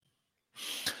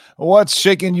What's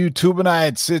shaking YouTube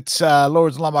tonight? It's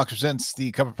Lords and Lombox presents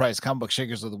the Cover Price Comic Book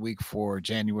Shakers of the Week for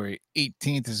January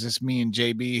 18th. Is this me and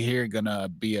JB here? Gonna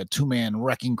be a two-man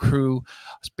wrecking crew.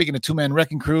 Speaking of two-man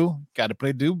wrecking crew, got to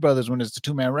play Dude Brothers when it's the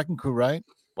two-man wrecking crew, right?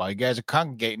 While you guys are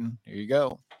congregating, here you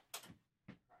go.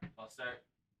 I'll start.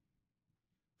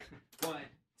 1,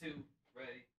 2,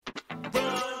 ready.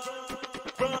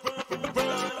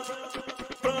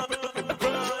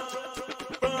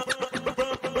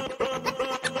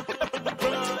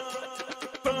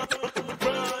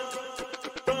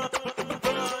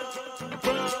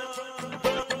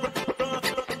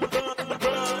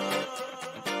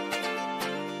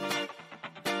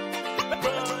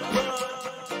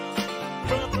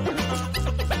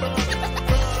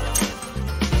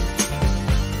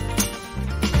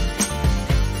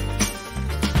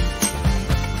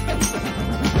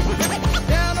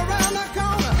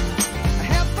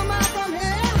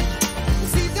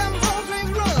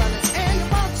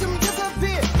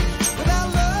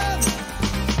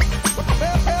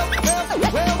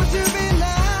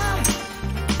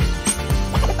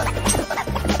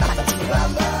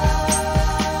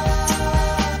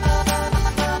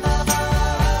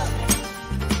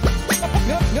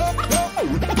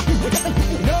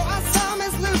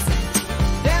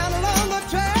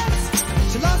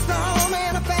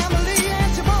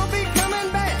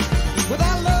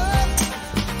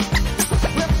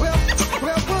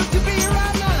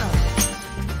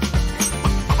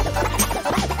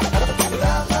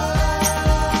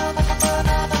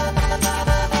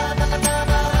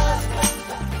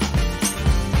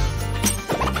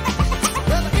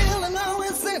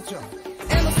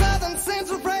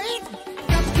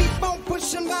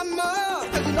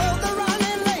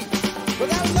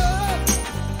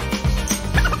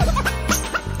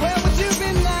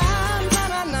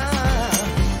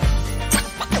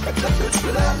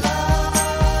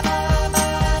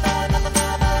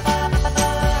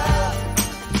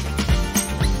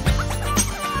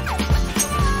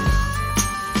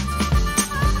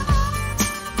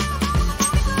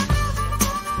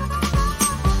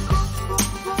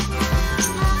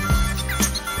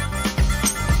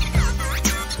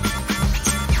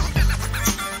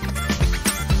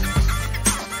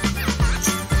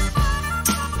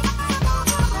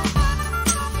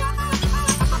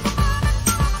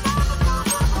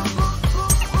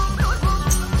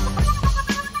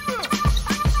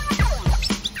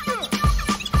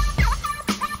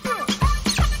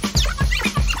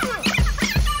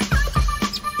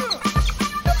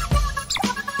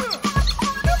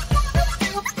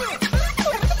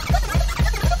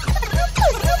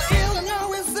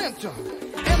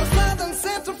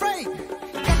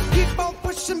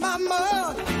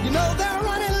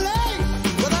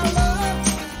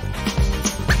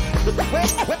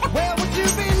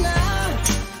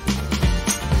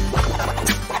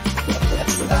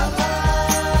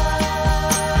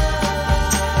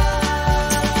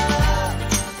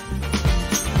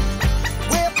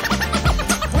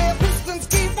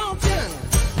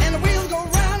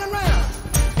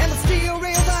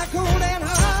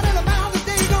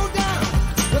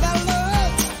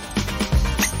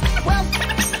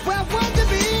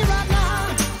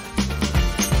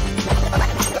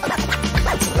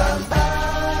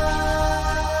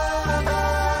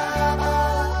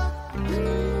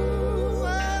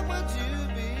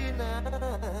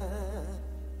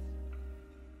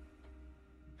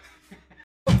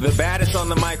 The baddest on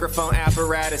the microphone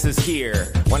apparatus is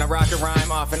here. When I rock a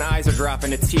rhyme, often eyes are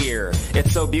dropping a tear.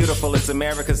 It's so beautiful, it's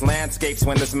America's landscapes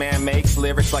when this man makes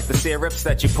lyrics like the syrups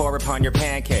that you pour upon your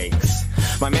pancakes.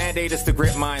 My mandate is to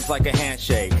grip minds like a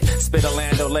handshake. Spit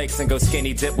Orlando Lakes and go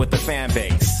skinny dip with the fan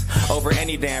base. Over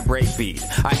any damn breakbeat.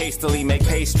 I hastily make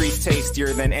pastries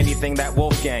tastier than anything that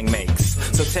Wolfgang makes.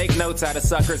 So take notes out of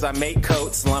suckers, I make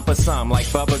coats, lump of some like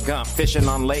Bubba Gump fishing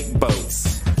on lake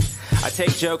boats. I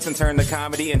take jokes and turn the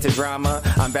comedy into drama.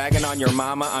 I'm bagging on your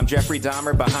mama. I'm Jeffrey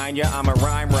Dahmer behind ya. I'm a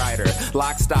rhyme writer.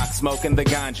 Lock, stock, smoking the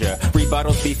ganja.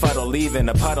 Rebuttals befuddle, leaving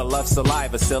a puddle of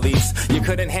saliva, sillies. You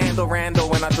couldn't handle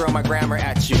Randall when I throw my grammar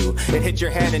at you. It hit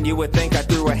your head and you would think I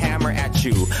threw a hammer at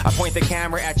you. I point the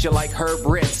camera at you like Herb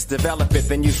Ritz. Develop it,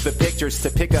 then use the pictures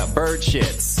to pick up bird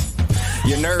shits.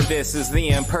 You're nervous as the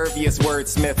impervious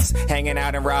wordsmiths hanging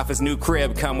out in Rafa's new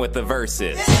crib come with the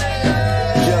verses.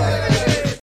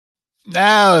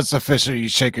 Now it's officially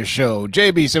Shaker Show.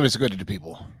 JB, say what's good to the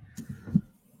people.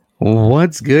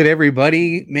 What's good,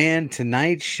 everybody? Man,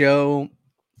 tonight's show,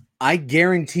 I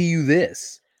guarantee you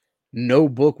this. No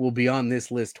book will be on this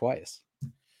list twice.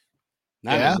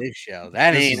 Not in this show.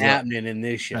 That ain't happening in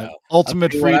this show.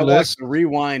 Ultimate free I list. watched the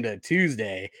Rewind a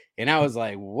Tuesday, and I was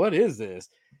like, what is this?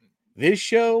 This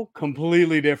show,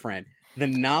 completely different. The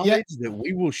knowledge that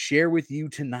we will share with you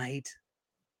tonight.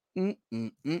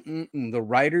 The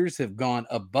writers have gone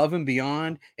above and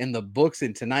beyond, and the books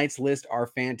in tonight's list are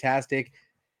fantastic.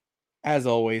 As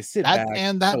always, sit back.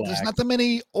 There's not that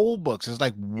many old books. It's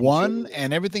like one,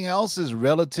 and everything else is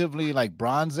relatively like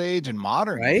Bronze Age and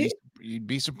modern. Right? You'd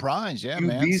be surprised,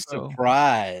 You'd be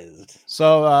surprised.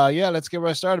 So let's get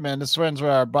right started, man. This friends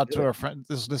are brought to our friends.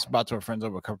 This is brought to our friends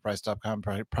over at CovrPrice.com.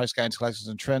 Price guides, collections,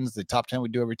 and trends. The top 10 we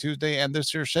do every Tuesday, and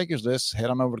this year's Shakers list.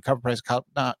 Head on over to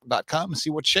CovrPrice.com and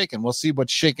see what's shaking. We'll see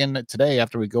what's shaking today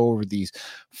after we go over these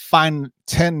 10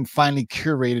 finely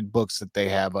curated books that they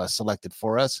have selected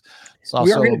for us. So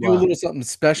we are going to do a little something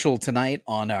special tonight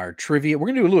on our trivia. We're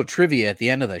going to do a little trivia at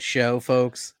the end of the show,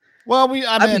 folks. Well,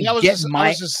 I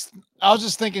was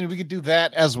just thinking we could do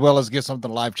that as well as get something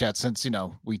live chat since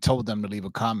we told them to leave a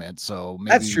comment. So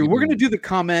maybe that's true. We're going to do the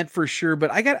comment for sure,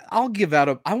 but I want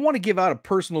to give out a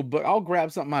personal book. I'll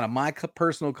grab something out of my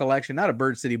personal collection, not a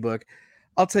Bird City book.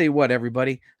 I'll tell you what,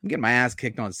 everybody, I'm getting my ass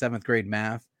kicked on 7th grade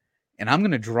math, and I'm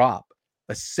going to drop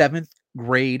a 7th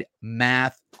grade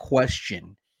math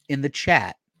question in the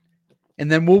chat. And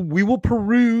then we will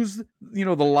peruse,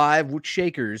 the live with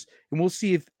Shakers, and we'll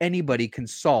see if anybody can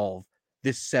solve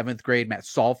this 7th grade math.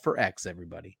 Solve for X,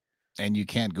 everybody. And you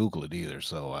can't Google it either,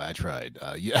 so I tried.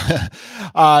 So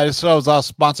it was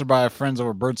sponsored by our friends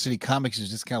over Bird City Comics.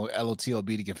 Use discount with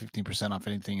LOTLB to get 15% off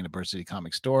anything in the Bird City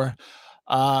Comics store.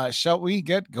 Shall we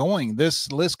get going?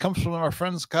 This list comes from our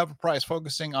friends CovrPrice,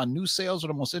 focusing on new sales or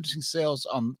the most interesting sales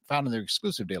found in their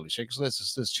exclusive daily Shakers list.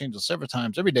 This list changes several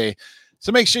times every day,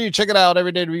 so make sure you check it out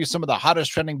every day to review some of the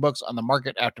hottest trending books on the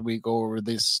market. After we go over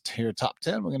this here top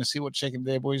 10, we're going to see what's shaking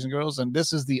today, boys and girls. And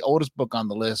this is the oldest book on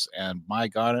the list, and my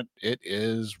God, it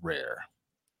is rare.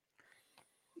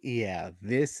 Yeah,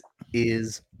 this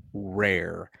is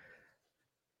rare.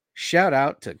 Shout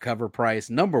out to CovrPrice,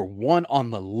 number 1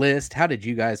 on the list. How did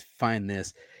you guys find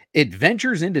this?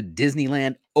 Adventures into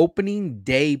Disneyland opening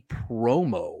day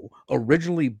promo,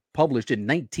 originally published in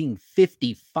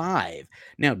 1955.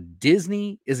 Now,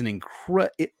 Disney is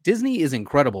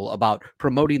incredible about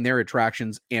promoting their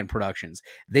attractions and productions.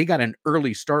 They got an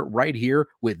early start right here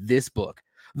with this book.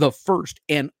 The first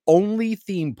and only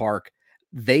theme park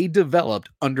they developed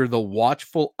under the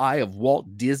watchful eye of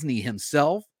Walt Disney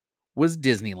himself was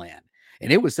Disneyland,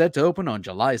 and it was set to open on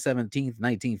July 17th,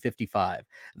 1955.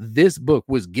 This book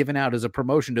was given out as a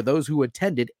promotion to those who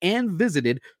attended and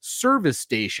visited service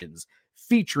stations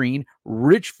featuring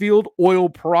Richfield Oil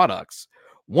products,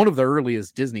 one of the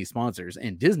earliest Disney sponsors,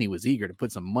 and Disney was eager to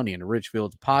put some money into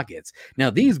Richfield's pockets. Now,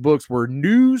 these books were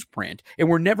newsprint and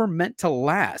were never meant to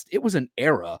last. It was an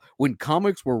era when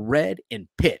comics were read and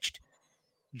pitched.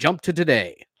 Jump to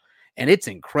today, and it's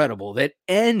incredible that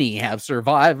any have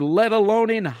survived, let alone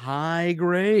in high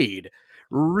grade.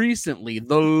 Recently,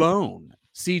 the lone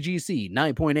CGC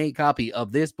 9.8 copy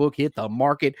of this book hit the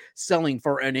market, selling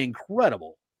for an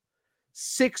incredible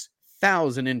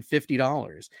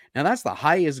 $6,050. Now, that's the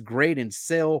highest grade and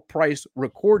sale price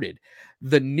recorded,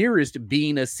 the nearest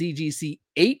being a CGC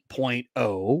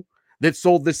 8.0 that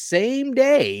sold the same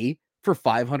day for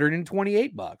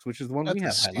 $528, which is the one we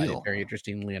have highlighted, very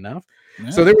interestingly enough.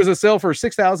 Yeah. So there was a sale for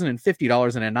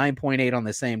 $6,050 and a 9.8 on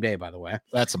the same day, by the way.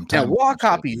 That's some time. Now, raw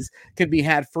copies can be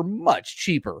had for much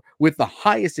cheaper, with the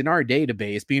highest in our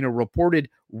database being a reported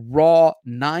raw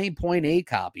 9.8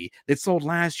 copy that sold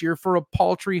last year for a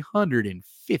paltry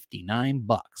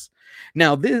 $159.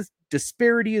 Now, this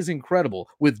disparity is incredible,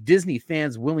 with Disney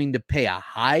fans willing to pay a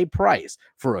high price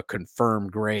for a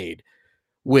confirmed grade.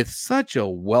 With such a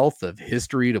wealth of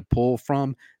history to pull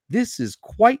from, this is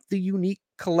quite the unique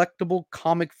collectible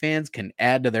comic fans can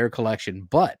add to their collection.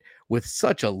 But with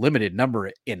such a limited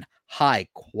number in high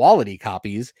quality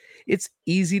copies, it's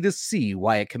easy to see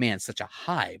why it commands such a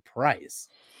high price.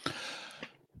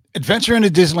 Adventure into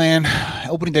Disneyland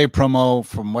opening day promo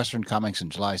from Western Comics on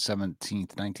July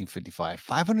 17th, 1955.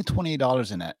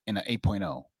 $528 in an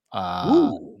 8.0.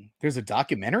 Ooh, there's a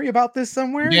documentary about this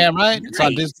somewhere. Yeah, right. Nice. It's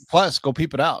on Disney Plus. Go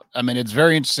peep it out. I mean, it's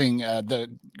very interesting.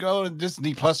 Go to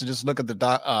Disney Plus and just look at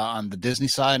the on the Disney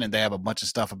side, and they have a bunch of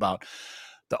stuff about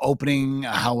the opening,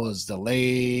 how it was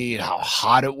delayed, how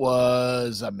hot it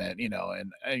was. I mean,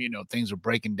 and things were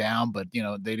breaking down, but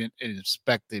they didn't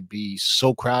expect it to be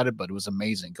so crowded, but it was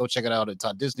amazing. Go check it out. It's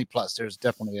on Disney Plus. There's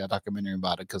definitely a documentary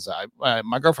about it because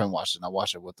my girlfriend watched it and I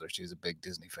watched it with her. She's a big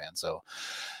Disney fan. So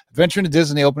Adventure into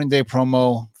Disney opening day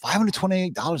promo,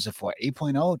 $528 for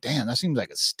 8.0. Damn, that seems like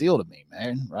a steal to me,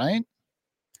 man. Right?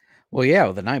 Well,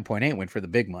 yeah, the 9.8 went for the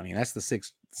big money. That's the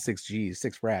 6 Gs,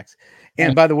 6 racks.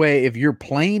 And by the way, if you're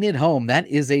playing at home, that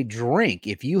is a drink.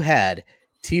 If you had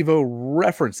TiVo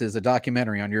references a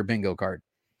documentary on your bingo card.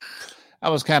 I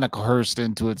was kind of coerced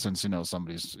into it since,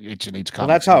 somebody's H&H. Well,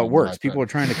 that's how it works. People are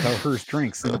trying to coerce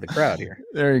drinks into the crowd here.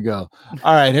 There you go.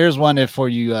 All right, here's one for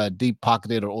you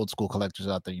deep-pocketed or old-school collectors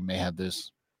out there. You may have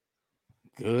this.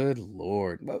 Good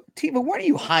Lord. Well, TiVo, why are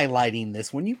you highlighting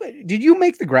this one? Did you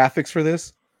make the graphics for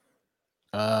this?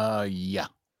 Yeah.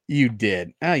 You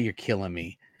did. Oh, you're killing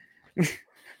me.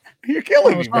 You're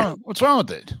killing me, bro. What's wrong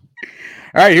with it?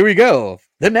 All right, here we go.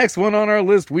 The next one on our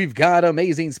list, we've got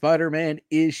Amazing Spider-Man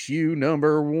issue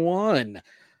number 1.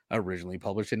 Originally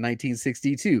published in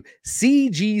 1962.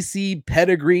 CGC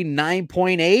Pedigree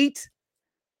 9.8.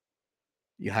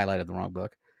 You highlighted the wrong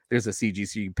book. There's a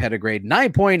CGC Pedigree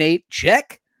 9.8.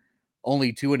 Check.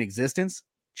 Only 2 in existence.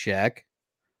 Check.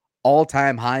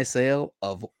 All-time high sale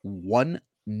of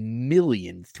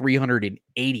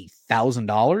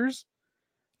 $1,380,000.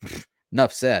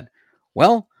 Enough said.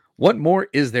 Well, what more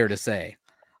is there to say?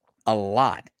 A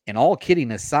lot. And all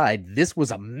kidding aside, this was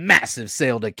a massive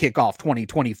sale to kick off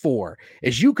 2024.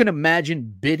 As you can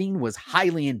imagine, bidding was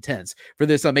highly intense for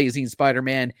this Amazing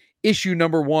Spider-Man issue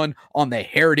number 1 on the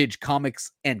Heritage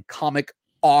Comics and Comic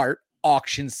Art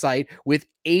auction site, with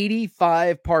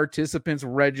 85 participants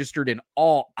registered and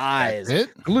all eyes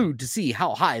glued to see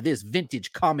how high this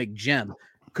vintage comic gem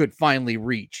could finally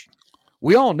reach.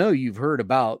 We all know you've heard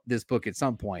about this book at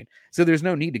some point, so there's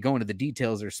no need to go into the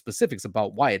details or specifics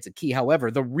about why it's a key. However,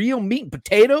 the real meat and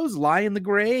potatoes lie in the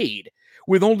grade,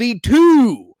 with only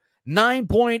 2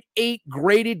 9.8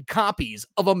 graded copies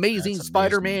of Amazing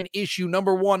Spider-Man issue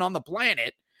number 1 on the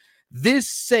planet. This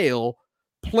sale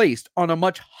placed on a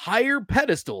much higher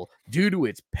pedestal due to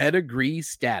its pedigree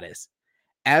status.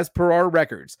 As per our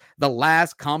records, the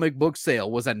last comic book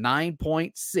sale was a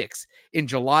 9.6 in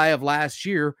July of last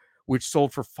year, which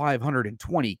sold for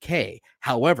 $520K.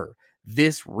 However,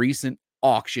 this recent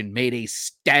auction made a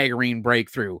staggering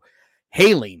breakthrough,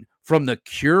 hailing from the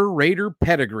curator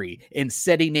pedigree and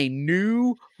setting a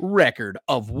new record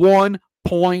of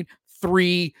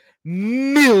 $1.3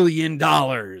 million.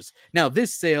 Now,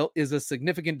 this sale is a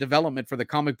significant development for the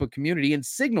comic book community and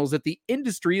signals that the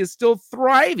industry is still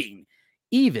thriving,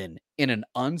 even in an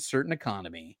uncertain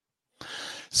economy.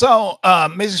 So,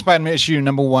 Amazing Spider-Man issue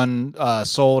number 1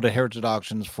 sold at Heritage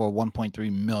Auctions for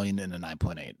 $1.3 million in a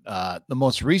 9.8. The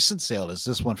most recent sale is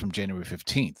this one from January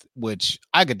 15th, which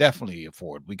I could definitely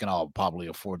afford. We can all probably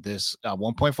afford this.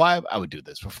 1.5, I would do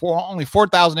this for only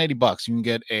 $4,080. You can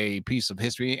get a piece of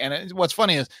history. And what's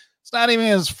funny is it's not even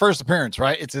his first appearance,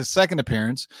 right? It's his second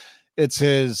appearance. It's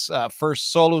his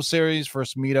first solo series,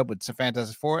 first meetup with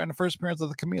Fantastic Four, and the first appearance of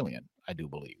the Chameleon, I do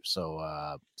believe.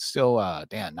 So still,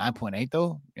 9.8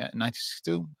 though. Yeah,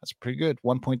 1962. That's pretty good.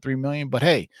 1.3 million. But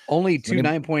hey, only 2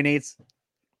 9.8s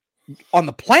on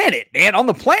the planet, man, on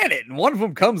the planet. And one of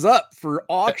them comes up for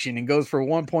auction and goes for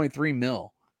 1.3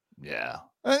 mil. Yeah.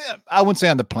 I wouldn't say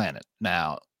on the planet.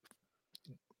 Now,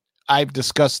 I've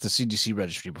discussed the CGC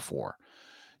registry before.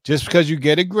 Just because you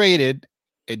get it graded,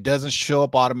 it doesn't show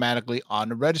up automatically on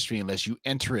the registry unless you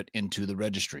enter it into the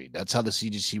registry. That's how the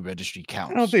CGC registry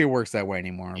counts. I don't think it works that way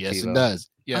anymore. Yes, it does.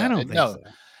 Yeah, I don't think so.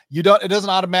 You don't. It doesn't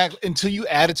automatically until you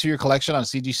add it to your collection on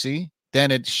CGC.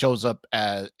 Then it shows up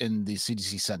in the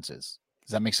CGC census.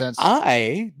 Does that make sense?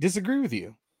 I disagree with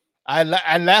you. I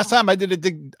last time I did a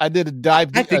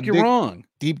dive. I think you're wrong.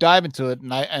 Deep dive into it,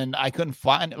 and I couldn't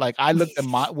find it. Like I looked at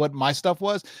what my stuff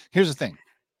was. Here's the thing.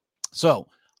 So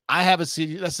I have a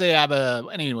CD. Let's say I have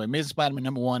anyway, Amazing Spider-Man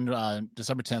number 1,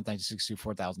 December 10th, 1960,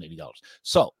 $4,080.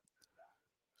 So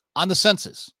on the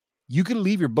census, you can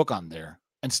leave your book on there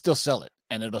and still sell it,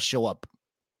 and it'll show up.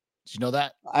 Did you know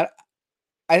that?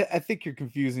 I think you're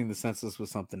confusing the census with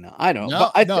something else. I don't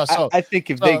know. I think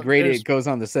if they grade it, it goes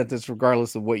on the census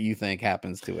regardless of what you think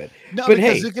happens to it. No, but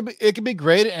because it could be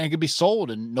graded and it could be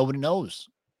sold and nobody knows.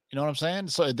 You know what I'm saying?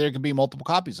 So there could be multiple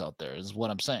copies out there, is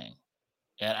what I'm saying.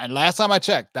 And last time I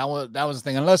checked, that was the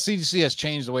thing. Unless CGC has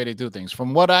changed the way they do things,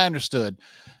 from what I understood,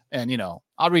 and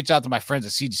I'll reach out to my friends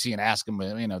at CGC and ask them.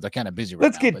 They're kind of busy right now.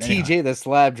 Let's get TJ the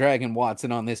Slab Dragon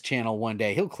Watson on this channel one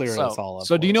day. He'll clear us all up.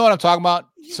 So do you know what I'm talking about?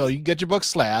 So you get your book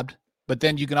slabbed, but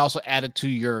then you can also add it to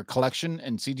your collection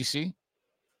in CGC.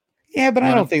 Yeah, but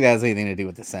I don't think that has anything to do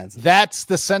with the census. That's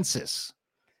the census.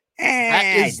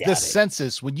 That I is the doubt it.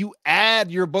 census. When you add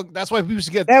your book, that's why people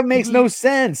should get That makes no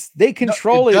sense. They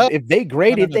control it it. does. If they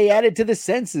grade No, it, no, they no. add it to the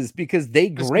census because they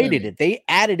Listen to graded me. it. They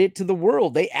added it to the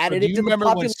world. They But added do it you to the remember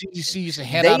when population. CDC used to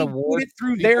hand out They put awards it to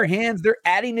through people? their hands. They're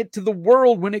adding it to the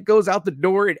world. When it goes out the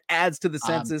door, it adds to the I'm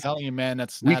census. telling you, man,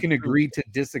 that's We not can true. agree to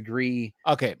disagree.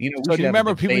 Okay, You know, we so should do you have a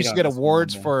remember people debate used to on get this one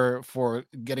awards day. for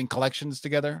getting collections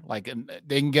together? Like, and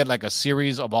they can get like a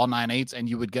series of all 9/8, and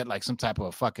you would get like some type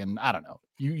of fucking, I don't know.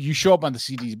 You show up on the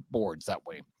CD boards that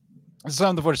way. It's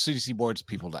something for the CDC boards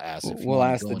people to ask. If you We'll want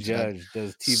to ask go the into that judge,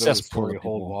 does TiVo's cesspool story of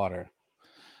hold people. water?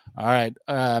 All right,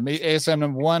 ASM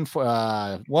number one for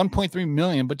 1.3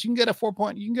 million, but you can get a 4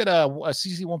 point. You can get a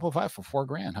CC 1.5 for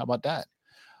 $4,000. How about that?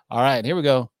 All right, here we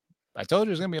go. I told you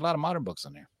there's gonna be a lot of modern books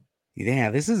on there.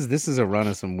 Yeah, this is a run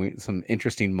of some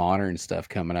interesting modern stuff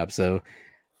coming up. So,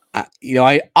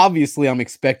 I'm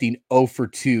expecting 0 for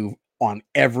 2 on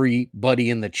everybody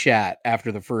in the chat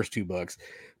after the first 2 books.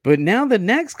 But now the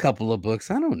next couple of books,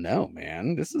 I don't know,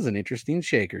 man. This is an interesting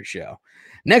shaker show.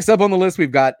 Next up on the list,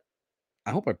 we've got,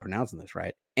 I hope I'm pronouncing this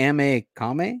right, Ame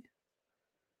Kame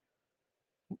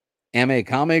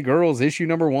Girls, issue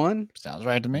number 1. Sounds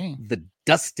right to me. The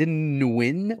Dustin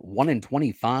Nguyen 1 in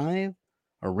 25,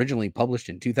 originally published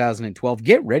in 2012.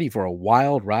 Get ready for a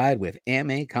wild ride with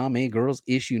Ame Kame Girls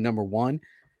issue number 1,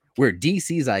 where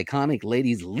DC's iconic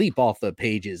ladies leap off the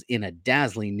pages in a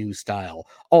dazzling new style,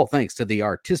 all thanks to the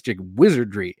artistic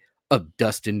wizardry of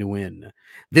Dustin Nguyen.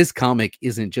 This comic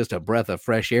isn't just a breath of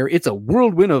fresh air, it's a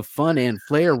whirlwind of fun and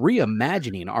flair,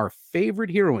 reimagining our favorite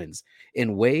heroines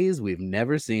in ways we've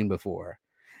never seen before.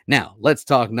 Now, let's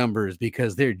talk numbers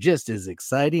because they're just as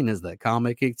exciting as the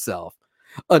comic itself.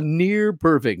 A near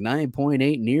perfect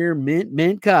 9.8 near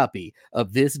mint copy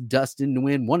of this Dustin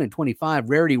Nguyen 1 in 25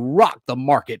 rarity rocked the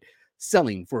market,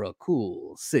 selling for a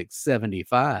cool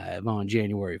 $6.75 on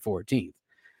January 14th.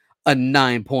 A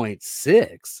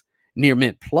 9.6 near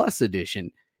mint plus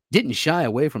edition didn't shy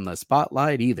away from the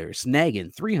spotlight either,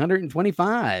 snagging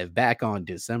 $325 back on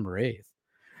December 8th.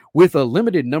 With a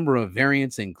limited number of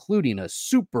variants, including a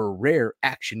super rare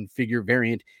action figure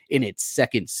variant in its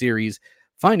second series,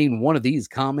 finding one of these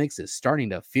comics is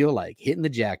starting to feel like hitting the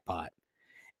jackpot.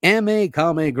 Ame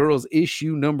Kame Girls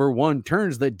issue number 1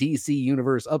 turns the DC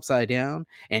universe upside down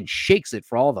and shakes it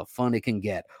for all the fun it can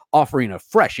get, offering a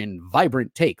fresh and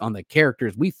vibrant take on the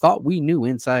characters we thought we knew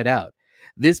inside out.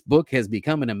 This book has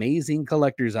become an amazing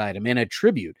collector's item and a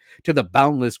tribute to the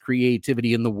boundless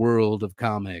creativity in the world of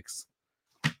comics.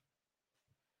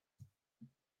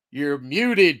 You're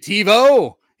muted,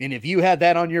 TiVo. And if you had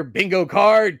that on your bingo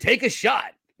card, take a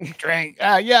shot. Drink.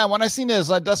 Yeah, when I seen this,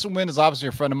 Dustin Nguyen is obviously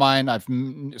a friend of mine. I've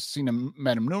seen him,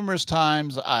 met him numerous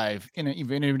times. I've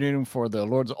even interviewed him for the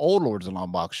old Lords of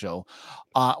Long Box show.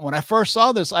 When I first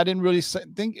saw this, I didn't really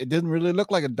think it didn't really look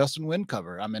like a Dustin Nguyen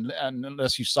cover. I mean,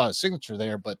 unless you saw his signature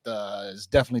there, but it's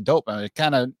definitely dope. I mean, it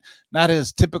kind of not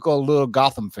his typical little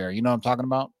Gotham fare. You know what I'm talking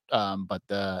about? But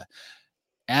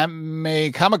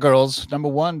Ame Kame Girls number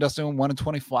 1, Dustin 1 in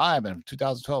 25 in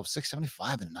 2012,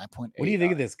 675 and 9.8. What do you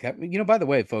think of this? By the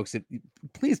way, folks,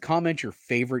 please comment your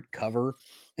favorite cover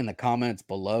in the comments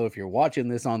below if you're watching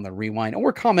this on the rewind,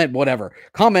 or comment whatever.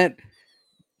 Comment,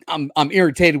 I'm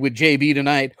irritated with JB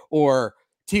tonight, or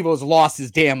TiVo's lost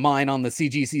his damn mind on the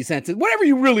CGC census. Whatever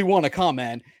you really want to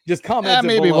comment, just comment.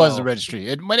 Maybe below. It was the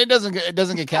registry. When it doesn't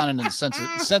get counted in the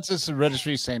census. Census and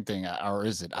registry, same thing, or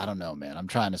is it? I don't know, man. I'm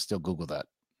trying to still Google that.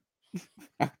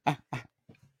 All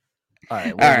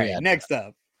right. Next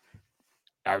up,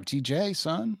 RTJ,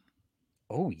 son.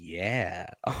 Oh yeah.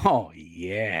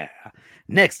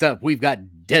 Next up, we've got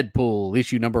Deadpool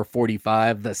issue number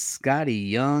 45, the Scotty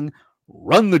Young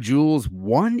Run the Jewels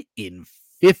 1 in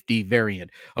 50 variant,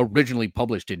 originally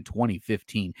published in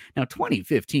 2015. Now,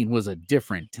 2015 was a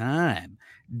different time,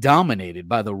 dominated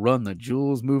by the Run the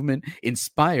Jewels movement,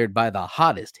 inspired by the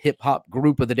hottest hip-hop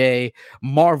group of the day.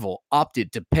 Marvel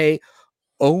opted to pay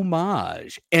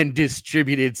homage and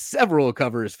distributed several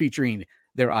covers featuring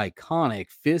their iconic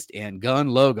fist and gun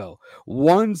logo.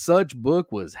 One such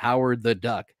book was Howard the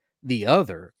Duck. The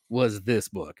other was this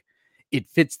book. It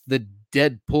fits the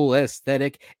Deadpool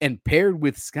aesthetic, and paired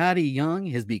with Scotty Young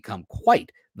has become quite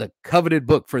the coveted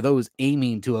book for those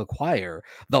aiming to acquire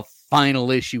the final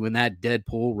issue in that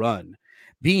Deadpool run.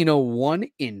 Being a 1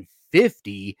 in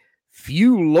 50,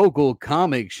 few local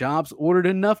comic shops ordered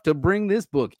enough to bring this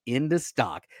book into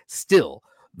stock. Still,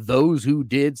 those who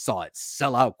did saw it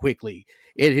sell out quickly.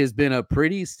 It has been a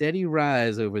pretty steady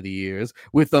rise over the years,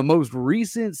 with the most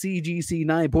recent CGC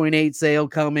 9.8 sale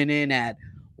coming in at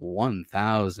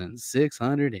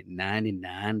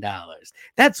 $1,699.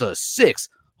 That's a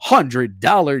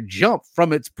 $100 jump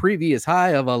from its previous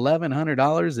high of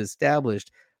 $1,100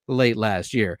 established late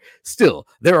last year. Still,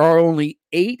 there are only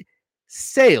 8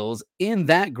 sales in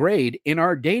that grade in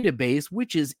our database,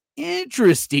 which is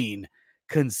interesting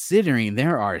considering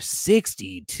there are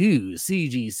 62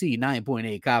 CGC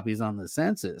 9.8 copies on the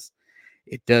census.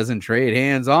 It doesn't trade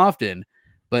hands often,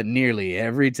 but nearly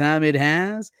every time it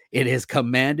has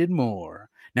commanded more.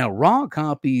 Now, raw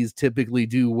copies typically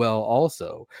do well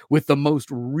also, with the most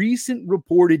recent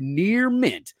reported near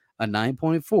mint, a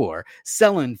 9.4,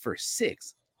 selling for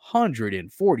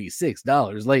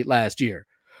 $646 late last year.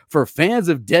 For fans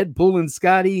of Deadpool and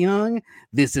Scotty Young,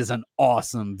 this is an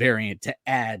awesome variant to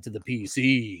add to the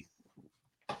PC.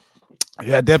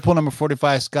 Yeah, Deadpool number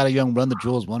 45, Scotty Young, Run the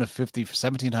Jewels, 1 of 50 for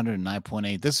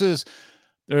 1,709.8.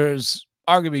 There's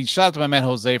arguably, shout out to my man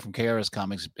Jose from KRS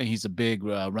Comics. He's a big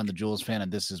Run the Jewels fan,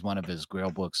 and this is one of his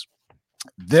Grail books.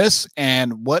 This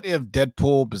and What If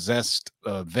Deadpool Possessed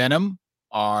Venom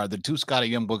are the 2 Scotty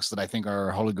Young books that I think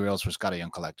are holy grails for Scotty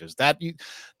Young collectors. That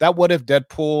What If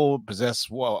Deadpool Possessed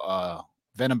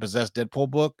Venom Possessed Deadpool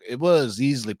book, it was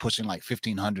easily pushing like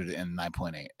 1,500 in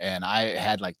 9.8, and I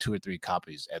had like 2 or 3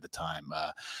 copies at the time.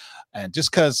 And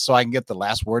just so I can get the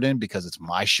last word in because it's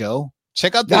my show.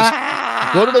 Check out this.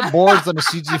 Go to the boards on the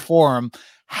CG forum.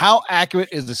 How accurate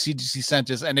is the CGC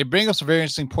census? And they bring up some very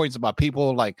interesting points about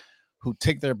people like who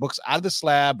take their books out of the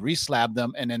slab, reslab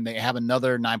them, and then they have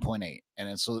another 9.8. And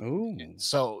then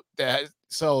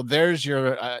so there's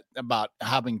your about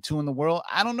having 2 in the world.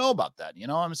 I don't know about that. You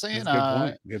know what I'm saying?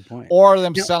 Good point. Or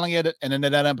them selling it and then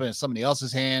it end up in somebody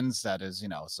else's hands. That is,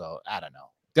 so I don't know.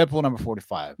 Deadpool number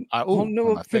 45.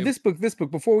 For this book,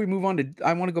 before we move on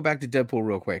I want to go back to Deadpool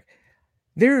real quick.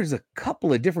 There's a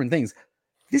couple of different things.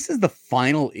 This is the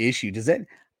final issue.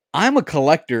 I'm a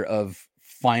collector of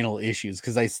final issues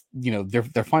because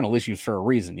they're final issues for a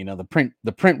reason.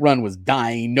 The print run was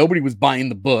dying. Nobody was buying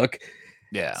the book.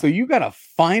 Yeah. So you got a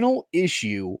final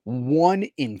issue 1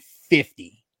 in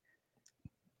 50.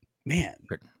 Man,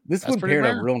 this one paired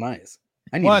up real nice.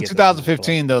 In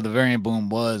 2015 though, the variant boom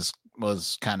was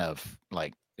kind of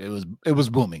like it was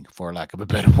booming, for lack of a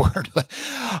better word.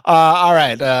 All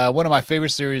right, one of my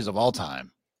favorite series of all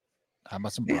time. How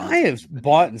about some? I have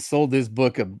bought and sold this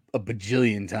book a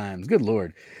bajillion times. Good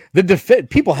Lord,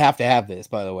 people have to have this.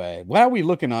 By the way, why are we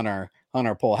looking on our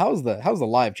poll? How's the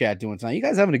live chat doing tonight? You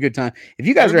guys having a good time? If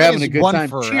you guys are having a good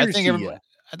time, cheers to you.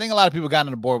 I think a lot of people got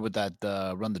on the board with that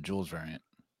Run the Jewels variant.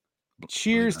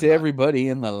 Cheers to everybody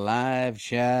in the live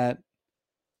chat.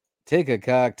 Take a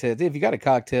cocktail. If you got a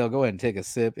cocktail, go ahead and take a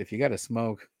sip. If you got a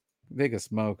smoke, take a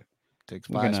smoke.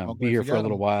 We're going to be here for a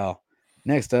little while.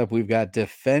 Next up, we've got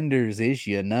Defenders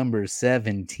issue number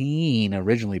 17,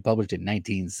 originally published in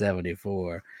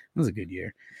 1974. It was a good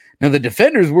year. Now, the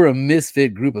Defenders were a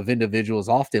misfit group of individuals,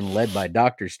 often led by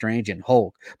Doctor Strange and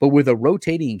Hulk, but with a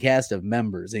rotating cast of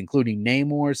members, including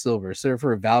Namor, Silver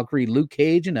Surfer, Valkyrie, Luke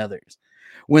Cage, and others.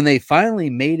 When they finally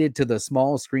made it to the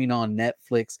small screen on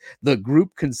Netflix, the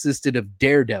group consisted of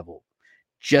Daredevil,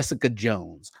 Jessica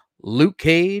Jones, Luke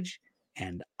Cage,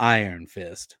 and Iron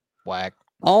Fist. Whack.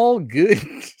 All good.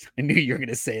 I knew you were going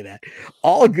to say that.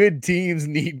 All good teams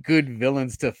need good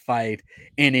villains to fight.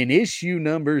 And in issue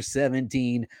number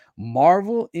 17,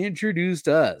 Marvel introduced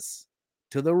us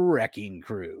to the Wrecking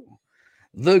Crew.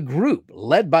 The group,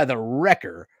 led by the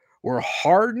Wrecker, were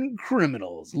hardened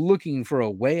criminals looking for a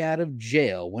way out of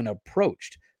jail when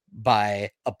approached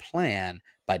by a plan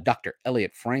by Dr.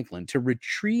 Elliot Franklin to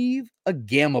retrieve a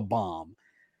gamma bomb.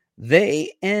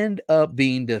 They end up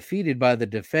being defeated by the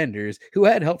Defenders, who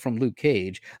had help from Luke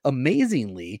Cage.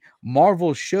 Amazingly,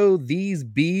 Marvel showed these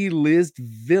B-list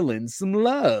villains some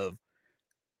love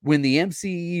when the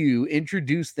MCU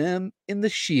introduced them in the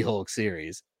She-Hulk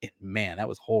series. And man, that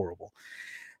was horrible.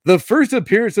 The first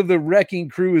appearance of the Wrecking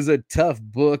Crew is a tough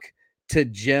book to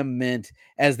gem mint,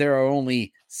 as there are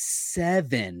only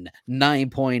 7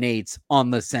 9.8s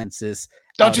on the census.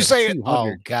 Don't you say it?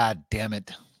 Oh, God damn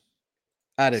it.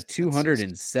 Out of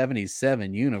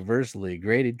 277 universally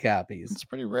graded copies. It's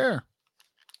pretty rare.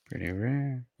 Pretty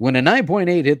rare. When a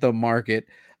 9.8 hit the market,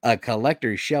 a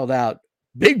collector shelled out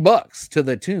big bucks to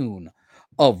the tune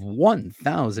of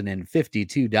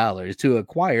 $1,052 to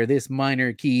acquire this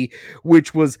minor key,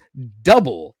 which was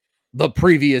double the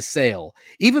previous sale.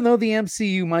 Even though the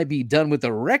MCU might be done with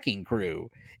the Wrecking Crew,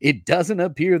 it doesn't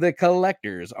appear that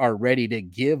collectors are ready to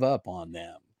give up on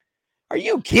them. Are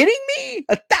you kidding me?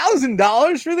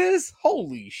 $1,000 for this?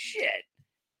 Holy shit.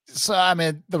 So, I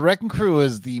mean, the Wrecking Crew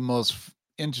is the most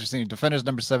interesting. Defenders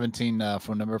number 17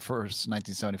 from November 1st,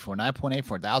 1974. 9.8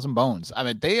 for 1,000 bones. I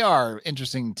mean, they are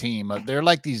interesting team. They're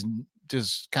like these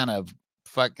just kind of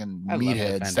fucking I love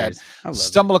meatheads that Defenders. I love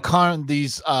stumble Defenders. upon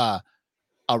these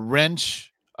a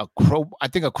wrench, a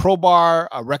crowbar,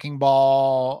 a wrecking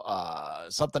ball,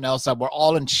 something else that were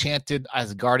all enchanted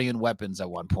as guardian weapons at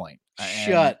one point.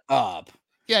 Shut up.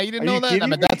 Yeah, you didn't Are know you that? I kidding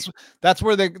mean, me? that's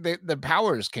where the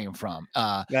powers came from.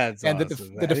 That's And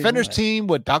awesome. the Defenders team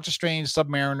with Doctor Strange,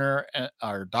 Submariner,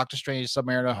 or Doctor Strange,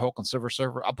 Submariner, Hulk, and Silver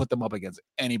Surfer, I'll put them up against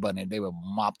anybody, and they would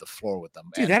mop the floor with them.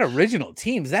 Dude, And that original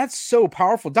teams, that's so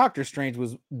powerful. Doctor Strange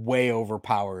was way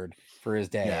overpowered for his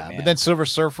day, yeah, man. but then Silver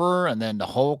Surfer, and then the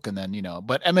Hulk, and then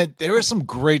But I mean, there were some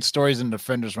great stories in the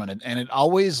Defenders run, and it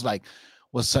always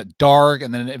was so dark,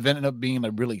 and then it ended up being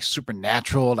really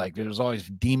supernatural. Like there was always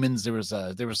demons. There was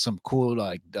some cool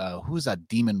who's that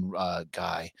demon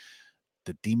guy,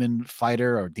 the demon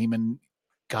fighter or demon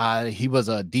guy. He was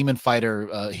a demon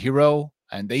fighter hero.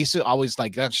 And they used to always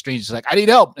Doctor Strange is I need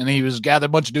help. And he was gather a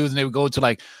bunch of dudes and they would go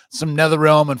to some nether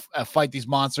realm and fight these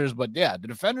monsters. But yeah, the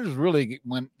Defenders really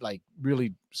went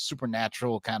really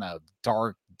supernatural, kind of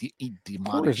dark,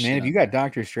 demonic. Of course, man. If you got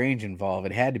Doctor Strange involved,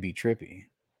 it had to be trippy.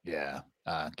 Yeah.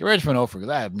 Get ready for an offer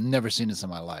because I have never seen this in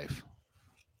my life.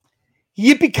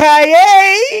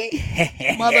 Yippee-ki-yay!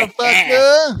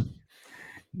 Motherfucker.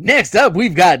 Next up,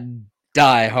 we've got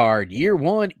Die Hard, Year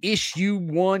 1, Issue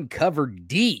 1, Cover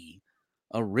D,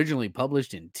 originally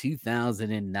published in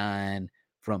 2009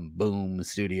 from Boom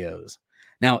Studios.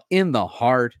 Now, in the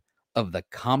heart of the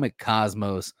comic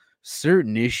cosmos,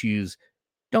 certain issues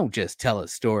don't just tell a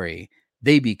story,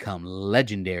 they become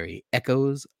legendary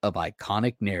echoes of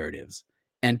iconic narratives.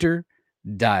 Enter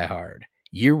Die Hard,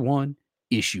 Year 1,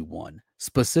 Issue 1,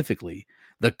 specifically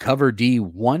the Cover D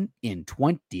 1 in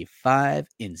 25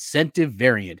 incentive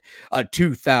variant, a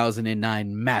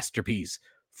 2009 masterpiece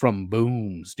from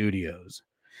Boom Studios.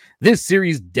 This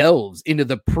series delves into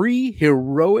the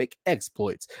pre-heroic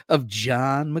exploits of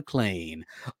John McClane,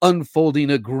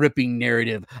 unfolding a gripping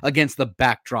narrative against the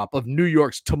backdrop of New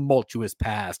York's tumultuous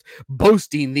past,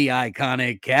 boasting the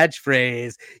iconic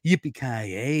catchphrase,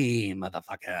 "Yippee-ki-yay,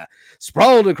 motherfucker."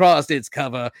 Sprawled across its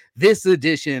cover, this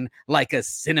edition, like a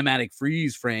cinematic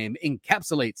freeze frame,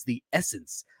 encapsulates the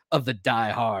essence of the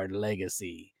Die Hard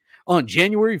legacy. On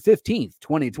January 15th,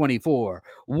 2024,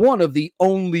 one of the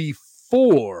only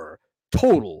 4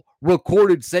 total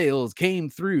recorded sales came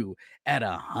through at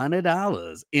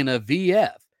 $100 in a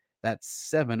VF. That's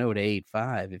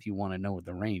 70885 if you want to know what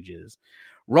the range is.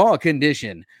 Raw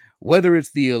condition, whether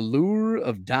it's the allure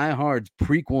of Die Hard's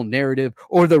prequel narrative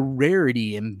or the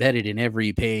rarity embedded in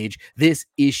every page, this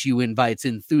issue invites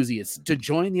enthusiasts to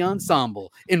join the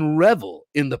ensemble and revel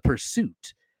in the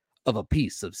pursuit of a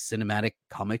piece of cinematic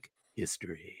comic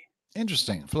history.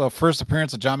 Interesting. For the first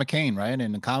appearance of John McClane, right,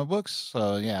 in the comic books.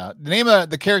 So yeah, the name of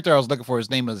the character I was looking for, his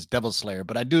name was Devil Slayer,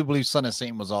 but I do believe Son of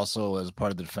Satan was also as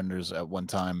part of the Defenders at one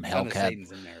time. Son of Hellcat.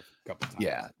 Satan's in there a couple times.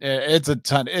 Yeah, it's a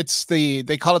ton.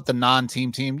 They call it the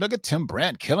non-team team. Look at Tim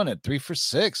Brandt killing it, 3 for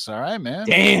 6. All right, man.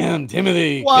 Damn,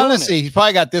 Timothy. Well, let's see. He's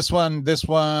probably got this one,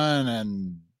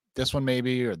 and this one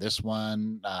maybe, or this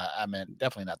one. I mean,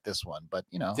 definitely not this one, but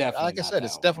Definitely like I not said, that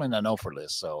it's one. definitely not an offer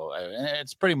list. So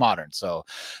it's pretty modern. So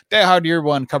Die Hard Year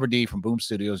 1, Cover D from Boom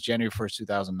Studios, January 1st,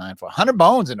 2009 for 100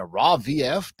 bones in a raw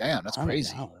VF. Damn, that's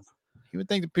crazy. $100. You would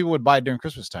think that people would buy it during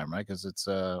Christmas time, right? Because it's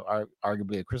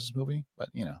arguably a Christmas movie, but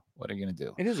what are you going to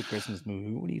do? It is a Christmas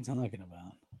movie. What are you talking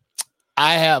about?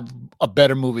 I have a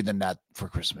better movie than that for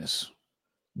Christmas.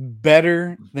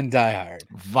 Better than Die Hard.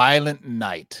 Violent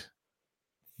Night.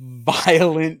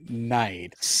 Violent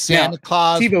Night. Santa Now,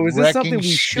 Claus. TiVo, is this something we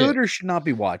shit. should or should not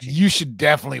be watching? You should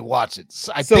definitely watch it.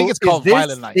 I think it's called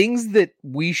Violent Night. Things that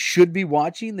we should be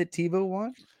watching that TiVo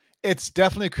watched? It's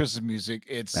definitely Christmas music.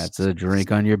 That's a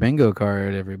drink on your bingo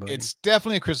card, everybody. It's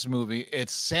definitely a Christmas movie.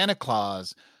 It's Santa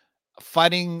Claus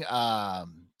fighting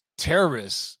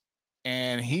terrorists,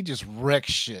 and he just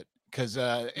wrecks shit. Because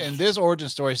in this origin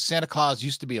story, Santa Claus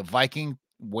used to be a Viking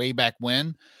way back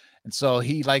when. And so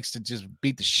he likes to just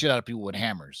beat the shit out of people with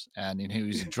hammers. And he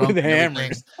was drunk with and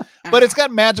hammers. But it's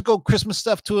got magical Christmas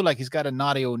stuff to it. Like he's got a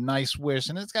naughty old nice wish,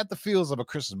 and it's got the feels of a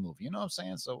Christmas movie. You know what I'm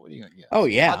saying? So what do you? Yeah. Oh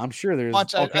yeah, I'm sure there's.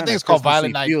 I think it's called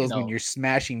Violent Night. When you're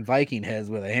smashing Viking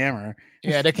heads with a hammer.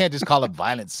 Yeah, they can't just call it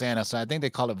Violent Santa. So I think they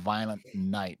call it Violent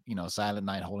Night. Silent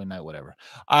Night, Holy Night, whatever.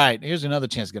 All right, here's another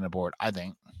chance to get on board. I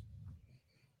think.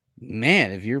 Man,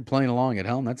 if you're playing along at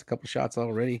home, that's a couple shots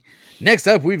already. Next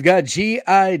up, we've got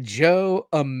G.I. Joe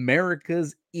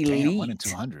America's Elite. Damn, 1 in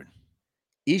 200.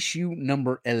 Issue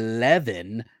number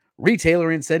 11.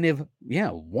 Retailer incentive. Yeah,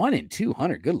 1 in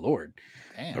 200. Good Lord.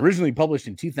 Damn. Originally published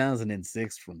in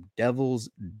 2006 from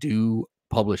Devil's Due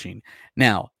Publishing.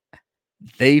 Now,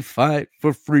 They fight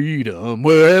for freedom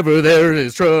wherever there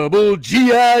is trouble.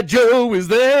 G.I. Joe is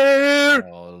there.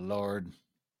 Oh, Lord.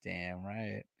 Damn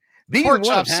right. Pork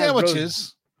chop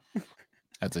sandwiches.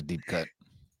 That's a deep cut.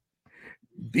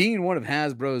 Being one of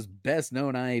Hasbro's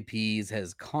best-known IPs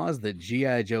has caused the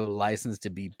G.I. Joe license to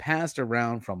be passed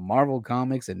around from Marvel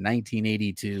Comics in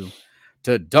 1982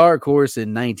 to Dark Horse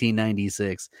in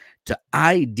 1996 to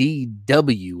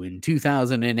IDW in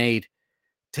 2008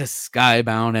 to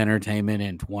Skybound Entertainment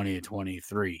in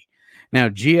 2023. Now,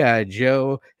 G.I.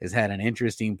 Joe has had an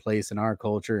interesting place in our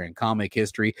culture and comic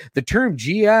history. The term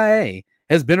GIA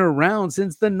has been around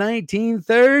since the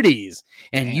 1930s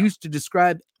and used to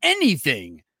describe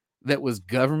anything that was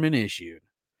government issued.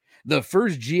 The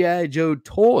first G.I. Joe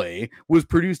toy was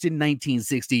produced in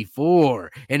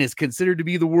 1964 and is considered to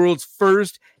be the world's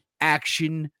first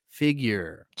action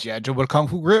figure. G.I. Joe with a Kung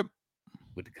Fu grip.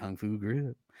 With the Kung Fu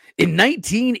grip. In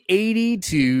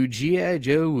 1982, G.I.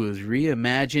 Joe was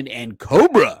reimagined and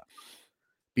Cobra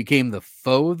became the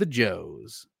foe of the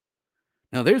Joes.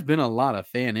 Now, there's been a lot of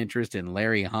fan interest in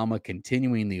Larry Hama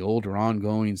continuing the older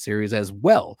ongoing series, as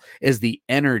well as the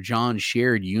Energon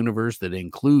shared universe that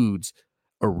includes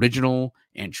original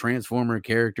and Transformer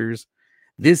characters.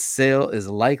 This sale is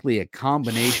likely a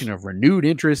combination of renewed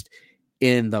interest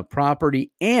in the property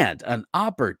and an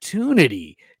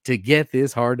opportunity to get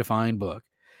this hard-to-find book.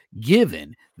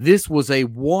 Given this was a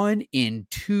 1 in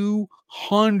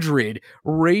 200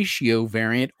 ratio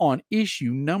variant on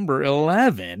issue number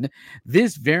 11,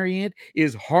 this variant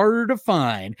is harder to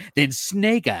find than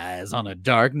snake eyes on a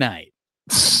dark night.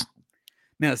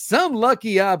 Now, some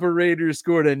lucky operators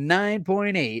scored a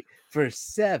 9.8 for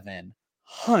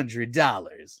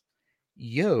 $700.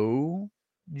 Yo,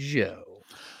 Joe.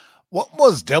 What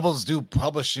was Devil's Due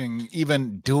Publishing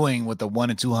even doing with the 1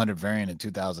 in 200 variant in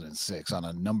 2006 on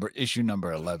a issue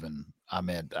number 11? I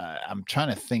mean, I'm trying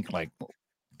to think, like,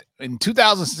 in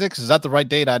 2006, is that the right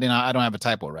date? I don't have a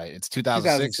typo, right? It's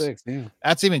 2006. Yeah.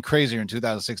 That's even crazier. In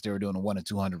 2006, they were doing a 1 in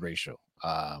 200 ratio.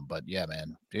 But yeah,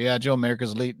 man. G.I. Joe,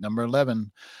 America's Elite, number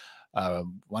 11.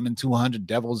 1 in 200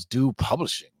 Devil's Due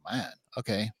Publishing. Man.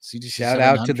 Okay. CGC Shout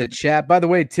out to the chat. By the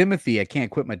way, Timothy, I can't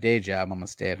quit my day job. I'm a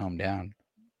stay-at-home down.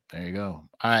 There you go.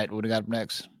 All right, what do we got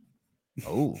next?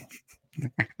 Oh.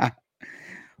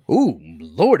 Ooh,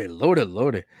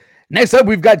 lordy. Next up,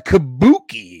 we've got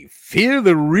Kabuki, Fear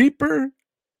the Reaper,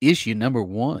 issue number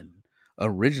 1.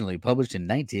 Originally published in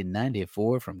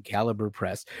 1994 from Caliber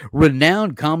Press.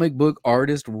 Renowned comic book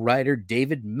artist, writer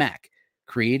David Mack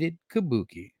created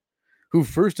Kabuki, who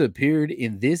first appeared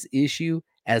in this issue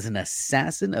as an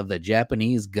assassin of the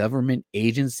Japanese government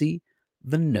agency,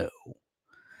 the No.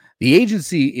 The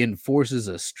agency enforces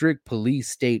a strict police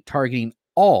state targeting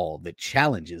all that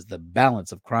challenges the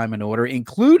balance of crime and order,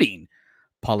 including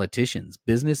politicians,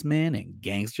 businessmen, and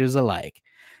gangsters alike.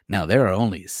 Now, there are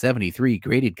only 73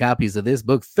 graded copies of this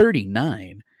book,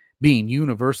 39 being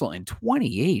universal and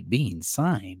 28 being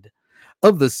signed.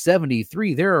 Of the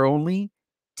 73, there are only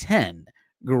 10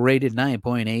 graded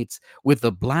 9.8s, with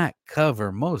the black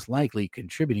cover most likely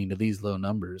contributing to these low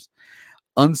numbers.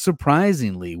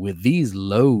 Unsurprisingly, with these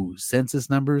low census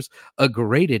numbers, a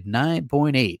graded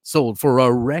 9.8 sold for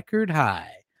a record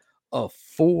high of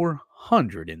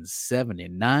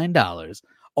 $479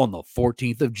 on the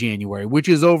 14th of January, which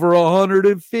is over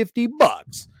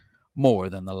 $150 more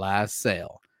than the last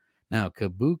sale. Now,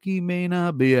 Kabuki may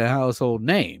not be a household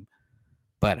name,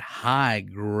 but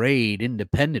high-grade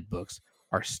independent books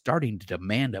are starting to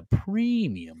demand a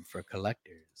premium for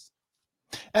collectors.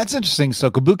 That's interesting. So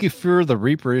Kabuki Fear the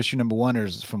Reaper issue number 1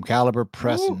 is from Caliber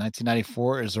Press in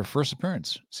 1994. Is their first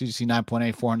appearance. CGC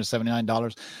 9.8, $479.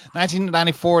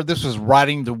 1994, this was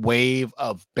riding the wave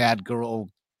of bad girl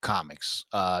comics.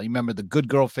 You remember the good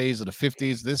girl phase of the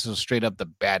 50s? This was straight up the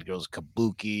bad girls.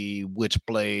 Kabuki,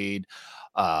 Witchblade,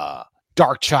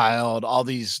 Dark Child, all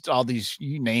these,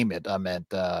 you name it. I meant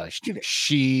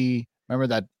She. Remember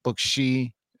that book,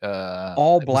 She?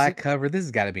 All black cover. This has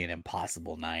got to be an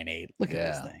impossible 9.8. Look at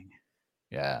this thing.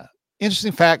 Yeah.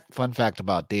 Interesting fun fact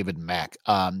about David Mack.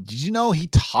 Did you know he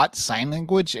taught sign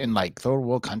language in like third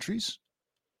world countries?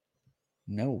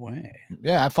 No way.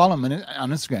 Yeah, I follow him on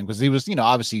Instagram because he was,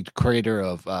 obviously creator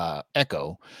of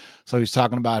Echo. So he's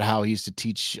talking about how he used to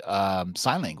teach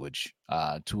sign language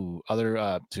to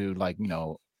other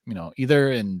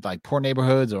either in like poor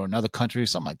neighborhoods or another country,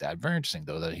 something like that. Very interesting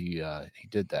though that he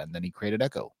did that, and then he created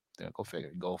Echo. Go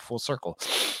figure. Go full circle.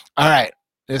 All right,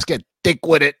 let's get thick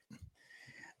with it.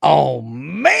 Oh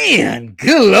man,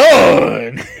 good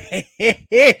Lord.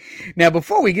 Now,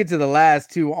 before we get to the last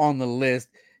two on the list,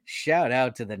 shout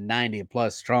out to the 90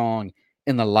 plus strong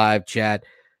in the live chat.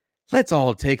 let's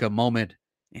all take a moment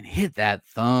and hit that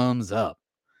thumbs up.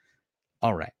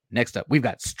 All right, next up, we've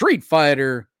got Street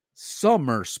Fighter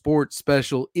Summer Sports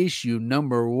Special issue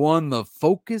number 1, the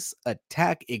Focus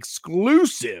Attack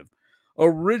exclusive,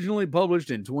 originally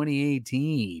published in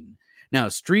 2018. Now,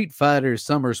 Street Fighter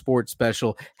Summer Sports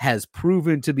Special has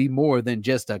proven to be more than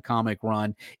just a comic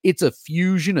run. It's a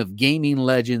fusion of gaming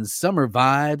legends, summer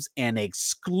vibes, and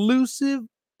exclusive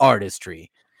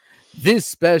artistry. This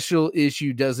special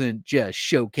issue doesn't just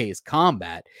showcase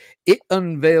combat, it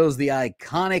unveils the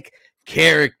iconic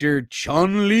character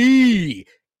Chun-Li,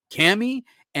 Cammy,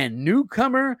 and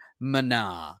newcomer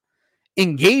Mana.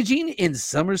 Engaging in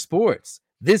summer sports,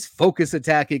 this Focus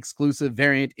Attack exclusive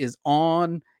variant is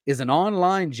an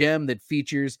online gem that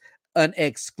features an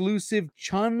exclusive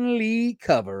Chun-Li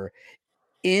cover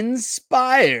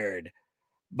inspired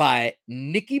by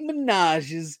Nicki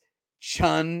Minaj's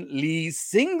Chun-Li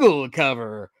single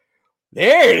cover.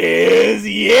 There it is.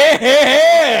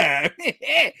 Yeah.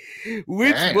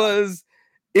 Which was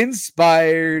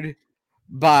inspired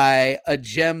by a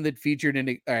gem that featured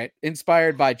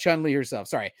inspired by Chun-Li herself.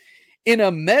 Sorry. In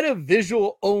a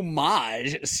meta-visual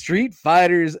homage, Street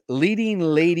Fighter's leading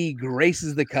lady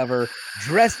graces the cover,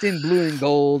 dressed in blue and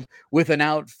gold, with an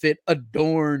outfit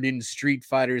adorned in Street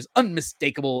Fighter's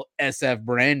unmistakable SF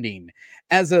branding.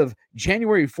 As of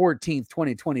January 14th,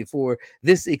 2024,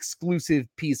 this exclusive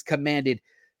piece commanded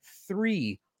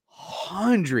 $355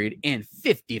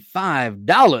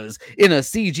 in a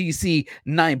CGC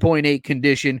 9.8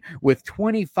 condition, with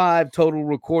 25 total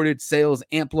recorded sales,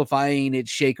 amplifying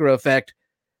its shaker effect.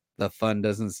 The fun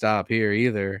doesn't stop here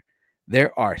either.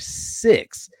 There are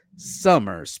 6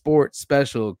 summer sports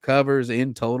special covers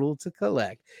in total to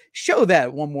collect. Show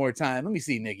that one more time. Let me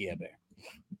see Nikki up there.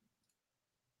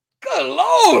 Good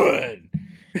Lord.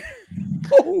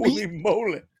 Holy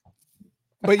moly.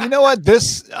 But you know what?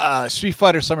 This Street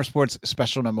Fighter Summer Sports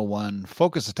Special number 1,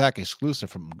 Focus Attack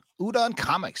exclusive from Udon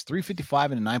Comics,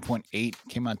 355 and a 9.8,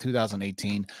 came out in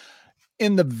 2018.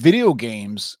 In the video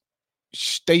games,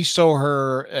 they show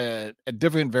her at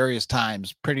different various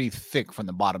times pretty thick from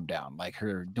the bottom down, like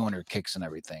her doing her kicks and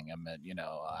everything. I mean, you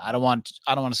know, I don't want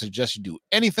to suggest you do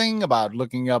anything about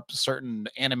looking up certain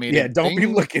animated. Yeah, don't be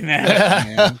looking at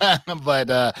it. But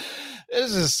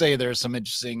let's just say there's some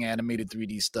interesting animated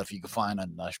 3D stuff you can find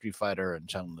on Street Fighter and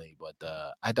Chun-Li. But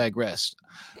I digress.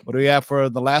 What do we have for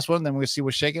the last one? Then we'll see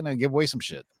what's shaking and give away some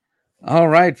shit. All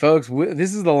right, folks,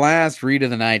 this is the last read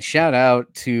of the night. Shout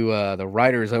out to the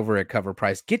writers over at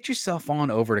CovrPrice. Get yourself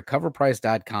on over to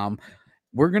coverprice.com.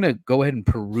 We're going to go ahead and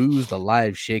peruse the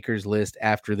live shakers list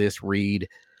after this read.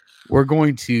 We're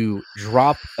going to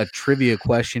drop a trivia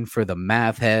question for the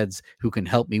math heads who can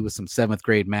help me with some 7th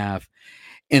grade math.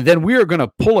 And then we are going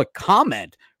to pull a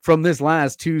comment from this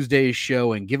last Tuesday's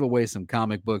show and give away some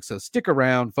comic books. So stick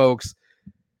around, folks.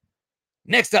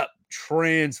 Next up,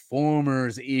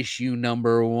 Transformers issue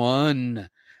number 1,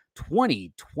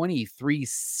 2023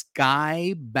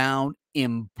 Skybound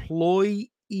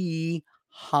Employee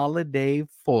Holiday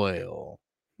Foil.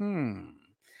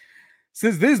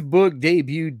 Since this book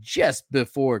debuted just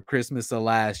before Christmas of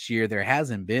last year, there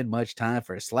hasn't been much time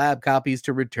for slab copies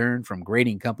to return from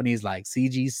grading companies like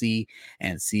CGC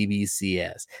and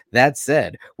CBCS. That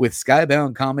said, with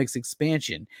Skybound Comics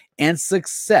expansion and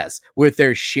success with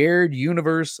their shared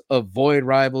universe of Void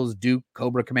Rivals, Duke,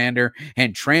 Cobra Commander,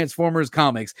 and Transformers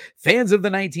comics, fans of the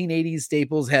 1980s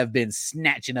staples have been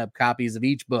snatching up copies of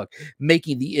each book,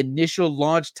 making the initial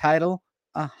launch title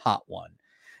a hot one.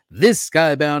 This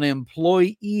Skybound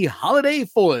Employee Holiday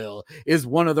Foil is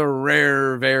one of the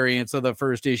rare variants of the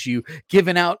first issue,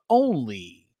 given out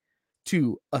only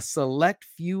to a select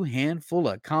few handful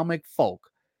of comic folk,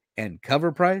 and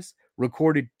CovrPrice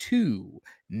recorded 2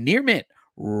 near-mint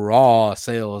raw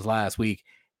sales last week,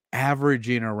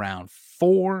 averaging around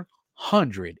 $409.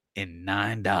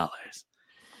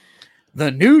 The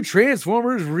new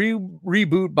Transformers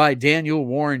reboot by Daniel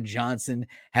Warren Johnson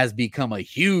has become a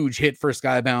huge hit for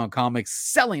Skybound Comics,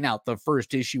 selling out the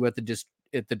first issue at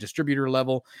the distributor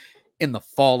level in the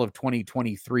fall of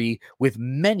 2023, with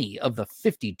many of the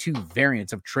 52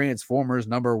 variants of Transformers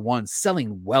number 1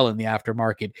 selling well in the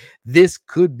aftermarket. This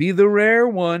could be the rare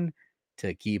one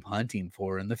to keep hunting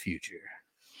for in the future.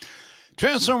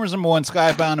 Transformers number 1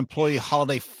 Skybound Employee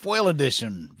Holiday Foil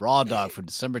Edition Raw Dog for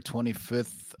December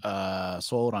 25th,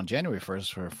 sold on January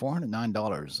 1st for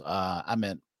 $409. I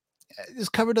mean, this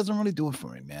cover doesn't really do it for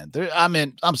me, man.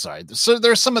 I'm sorry. So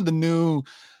there's some of the new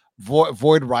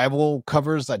Void Rival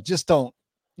covers that just don't,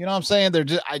 you know what I'm saying?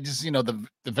 The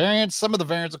variants, some of the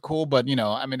variants are cool, but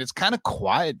I mean, it's kind of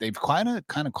quiet. They've kind of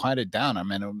quieted down. I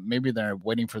mean, maybe they're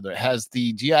waiting for has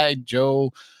the G.I.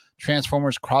 Joe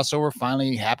Transformers crossover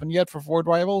finally happened yet for Ford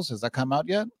Rivals? Has that come out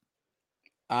yet?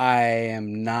 I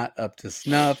am not up to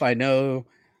snuff. I know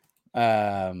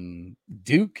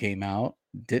Duke came out,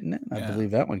 didn't it? I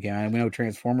believe that one came out. We know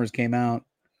Transformers came out.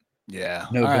 Yeah.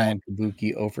 No All going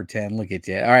Kabuki 0 for 10. Look at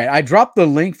you. All right. I dropped the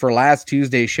link for last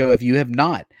Tuesday's show. If you have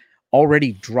not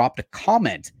already dropped a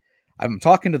comment, I'm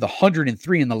talking to the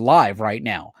 103 in the live right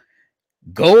now.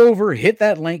 Go over, hit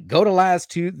that link, go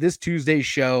to this Tuesday's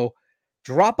show,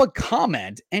 drop a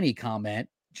comment, any comment.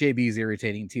 JB's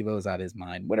irritating, TiVo's out his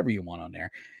mind, whatever you want on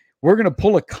there. We're going to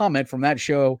pull a comment from that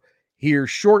show here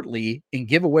shortly and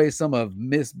give away some of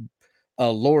Miss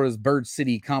Laura's Bird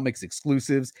City Comics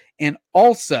exclusives. And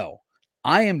also,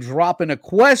 I am dropping a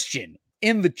question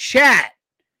in the chat.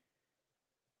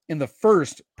 And the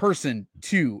first person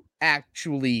to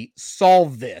actually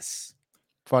solve this.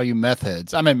 For all you math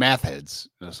heads. I mean, math heads.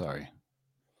 Oh, sorry.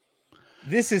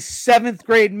 This is 7th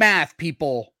grade math,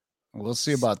 people. We'll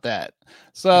see about that.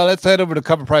 So let's head over to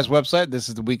CovrPrice website. This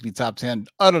is the weekly top 10,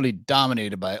 utterly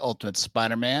dominated by Ultimate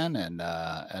Spider-Man. And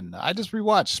I just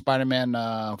rewatched Spider-Man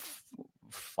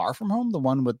Far From Home, the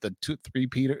one with the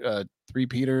three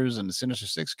Peters and the Sinister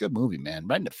Six. Good movie, man.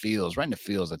 Right in the feels, I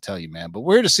tell you, man. But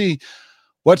we're here to see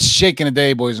what's shaking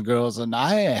today, boys and girls. And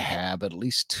I have at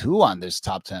least 2 on this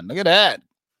top 10. Look at that.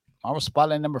 Marvel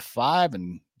Spotlight number 5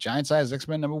 and Giant Size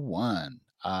X-Men number 1.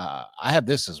 I have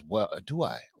this as well. Do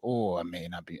I? Oh, I may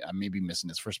be missing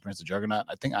this. First Prince of Juggernaut.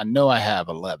 I know I have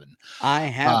 11. I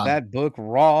have that book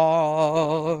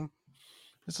raw.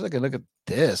 Let's look at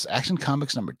this. Action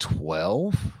Comics number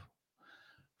 12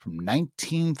 from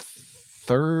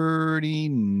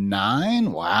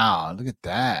 1939. Wow, look at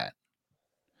that.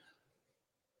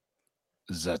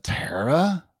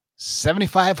 Zatara.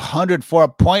 7,500 for a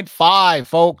 0.5,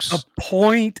 folks. A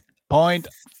 0.5.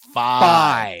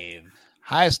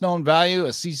 Highest known value, a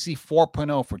CC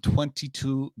 4.0 for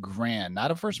 22 grand. Not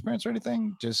a first appearance or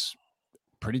anything, just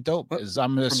pretty dope.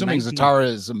 I'm assuming Zatara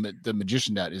is the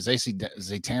magician that is AC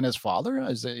Zatanna's father.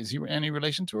 Is he any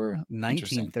relation to her?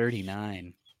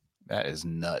 1939. That is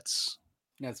nuts.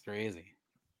 That's crazy.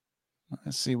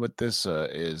 Let's see what this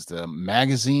is. The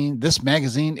magazine. This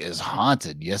magazine is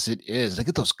haunted. Yes, it is. Look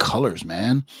at those colors,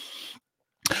 man.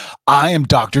 I am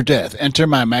Dr. Death. Enter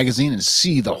my magazine and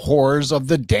see the horrors of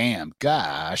the damned.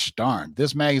 Gosh darn.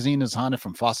 This magazine is haunted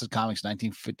from Fawcett Comics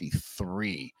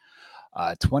 1953.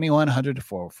 2,100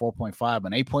 for 4.5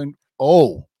 and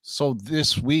 8.0. So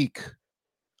this week,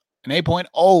 an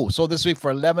 8.0. So this week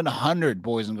for 1,100,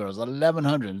 boys and girls.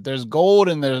 1,100. There's gold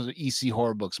in there's EC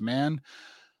horror books, man.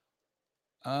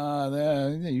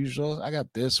 The usual. I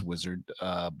got this wizard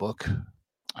book.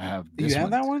 I have this. You have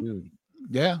that one? Too.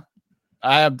 Yeah.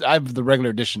 I have the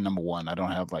regular edition number 1. I don't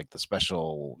have like the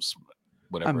special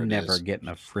whatever. I'm never getting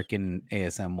a freaking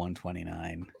ASM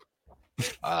 129.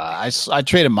 I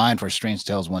traded mine for Strange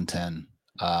Tales 110.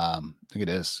 Look at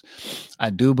this.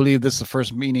 I do believe this is the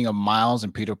first meeting of Miles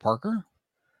and Peter Parker.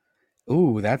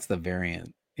 Ooh, that's the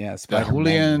variant. Yeah, Spider-Man.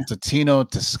 Julian Totino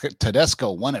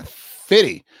Tedesco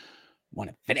 150.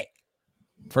 150.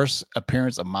 First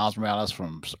appearance of Miles Morales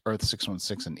from Earth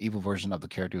 616, an evil version of the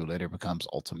character who later becomes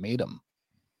Ultimatum.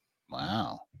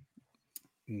 Wow.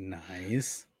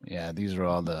 Nice. Yeah, these are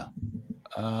all the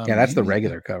that's the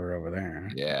regular cover over there.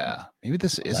 Yeah. Maybe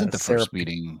this isn't the first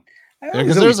meeting.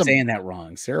 Because there's saying that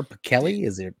wrong. Sarah Pacelli?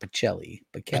 Is it Pacelli?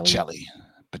 Pacelli.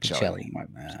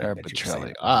 Sarah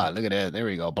Pacelli. Look at that. There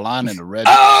we go. Blonde in the red.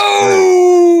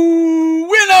 Oh,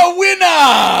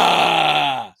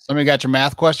 winner! Somebody got your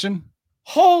math question?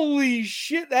 Holy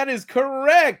shit, that is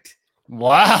correct.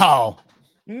 Wow.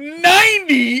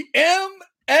 90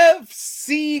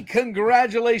 MFC.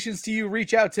 Congratulations to you.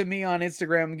 Reach out to me on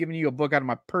Instagram. I'm giving you a book out of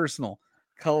my personal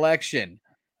collection.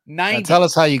 90. Now tell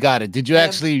us how you got it. Did you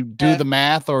actually do the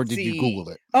math or did you Google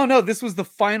it? Oh, no. This was the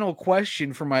final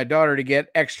question for my daughter to get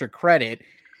extra credit.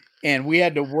 And we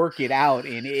had to work it out.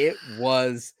 And it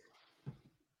was...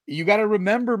 You got to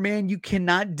remember, man, you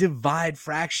cannot divide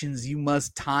fractions. You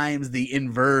must times the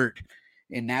invert.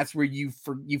 And that's where you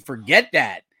forget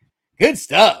that. Good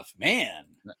stuff, man.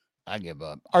 I give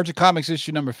up. Archie Comics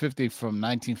issue number 50 from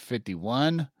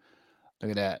 1951.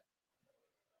 Look at that.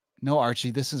 No,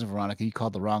 Archie, this is Veronica. You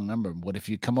called the wrong number. What if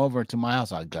you come over to my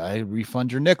house? I'd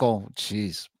refund your nickel.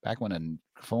 Jeez, back when a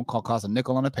phone call cost a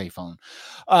nickel on a payphone.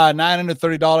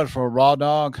 $930 for a raw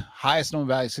dog. Highest known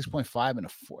value, 6.5 and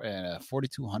a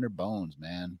 4,200 bones,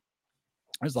 man.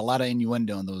 There's a lot of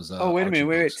innuendo in those. Wait a minute.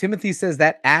 Wait. Timothy says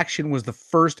that Action was the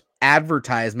first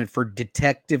advertisement for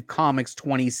Detective Comics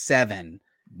 27.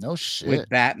 No shit. With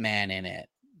Batman in it.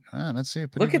 Let's see.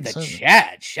 Look at the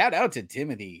chat. Shout out to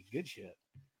Timothy. Good shit.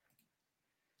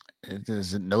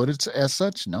 Is it noted as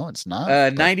such? No, it's not.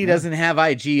 But, 90 yeah. doesn't have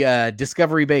IG.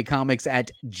 Discovery Bay Comics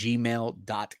at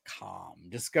gmail.com.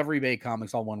 Discovery Bay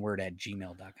Comics, all one word, at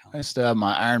gmail.com. I still have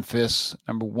my Iron Fist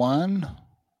 #1.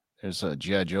 There's a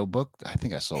G.I. Joe book. I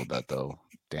think I sold that though.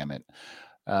 Damn it.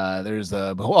 There's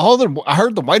I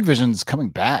heard the White Vision's coming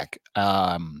back.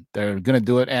 They're gonna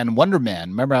do it, and Wonder Man.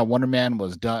 Remember how Wonder Man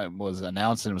was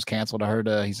announced and was canceled? I heard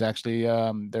he's actually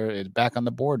they're back on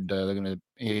the board. They're gonna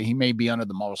he may be under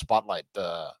the Marvel Spotlight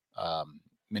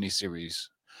miniseries.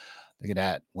 Look at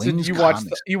that. Wings So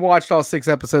Comics. you watched all 6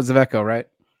 episodes of Echo, right?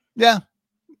 Yeah,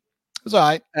 it's all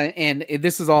right. And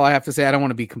this is all I have to say. I don't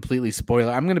want to be completely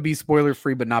spoiler. I'm going to be spoiler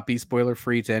free, but not be spoiler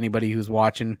free to anybody who's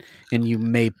watching, and you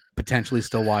may potentially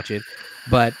still watch it.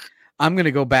 But I'm going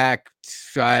to go back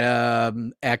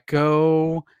to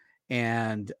Echo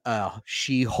and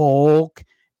She-Hulk,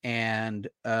 and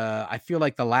I feel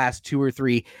like the last two or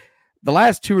three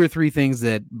things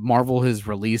that Marvel has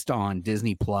released on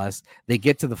Disney Plus, they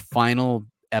get to the final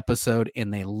episode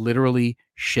and they literally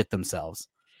shit themselves.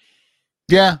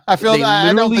 Yeah, I feel they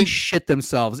I don't think shit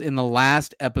themselves in the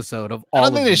last episode of all. I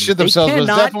don't think they shit themselves. It was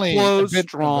definitely a bit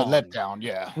strong. of a letdown.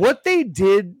 Yeah, what they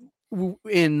did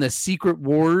in the Secret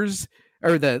Wars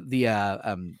or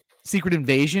the Secret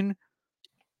Invasion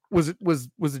was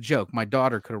a joke. My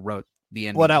daughter could have wrote the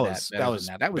end. Well, that was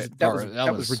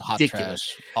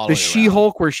ridiculous. The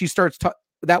She-Hulk where she starts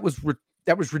that was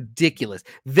ridiculous.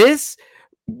 This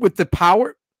with the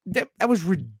power that was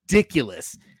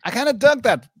ridiculous. I kind of dug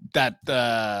that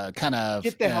kind of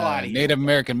get the hell out of here. Native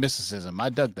American mysticism.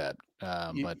 I dug that,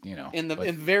 but you know, in the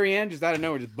very end, just out of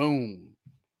nowhere, just boom.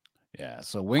 Yeah.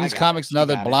 So Wings Comics,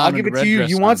 another blonde. I'll give it to you.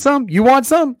 You want some? You want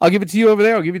some? I'll give it to you over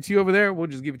there. I'll give it to you over there. We'll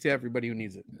just give it to everybody who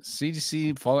needs it.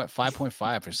 CGC fall at 5.5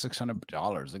 for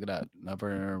 $600. Look at that.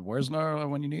 Never. Where's Nora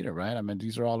when you need her? Right. I mean,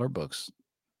 these are all her books.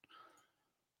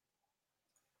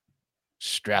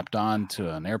 Strapped on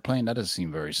to an airplane. That doesn't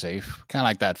seem very safe. Kind of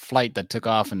like that flight that took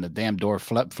off and the damn door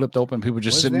flipped open. People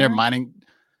just sitting there minding.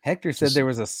 Hector said there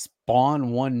was a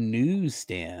Spawn 1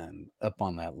 newsstand up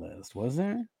on that list. Was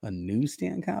there a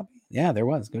newsstand copy? Yeah, there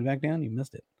was. Go back down. You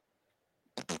missed it.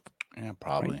 Yeah,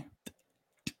 probably. Right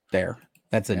there.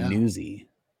 That's a newsie.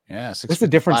 Yeah. What's the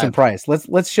difference in price?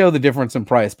 Let's show the difference in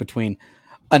price between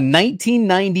a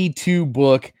 1992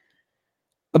 book,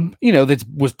 that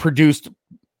was produced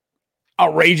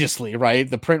outrageously, right?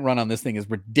 The print run on this thing is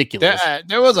ridiculous.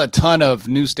 There was a ton of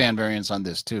newsstand variants on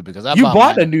this too, because you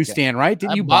bought a newsstand, right?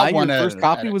 Didn't you buy your first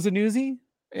copy was a newsie?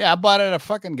 Yeah, I bought it at a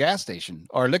fucking gas station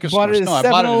or a liquor store. Bought it at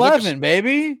 7-Eleven,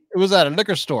 baby. It was at a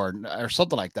liquor store or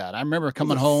something like that. I remember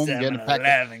coming home, getting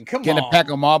a pack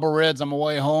of Marlboro Reds on my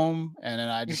way home, and then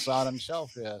I just saw it on the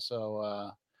shelf. Yeah,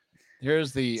 so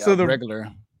here's the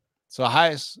regular. So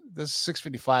highest, this is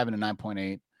 655 and a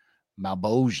 9.8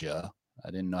 Malbosia.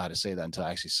 I didn't know how to say that until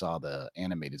I actually saw the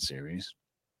animated series.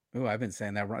 Oh, I've been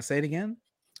saying that wrong. Say it again.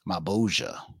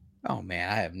 Malbosia. Oh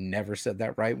man, I have never said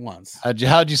that right once. How'd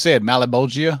you say it?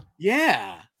 Malabogia?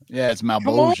 Yeah. Yeah, it's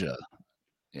Malbosia.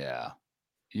 Yeah.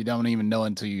 You don't even know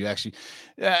until you actually.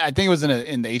 I think it was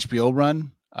in the HBO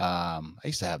run. I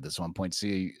used to have this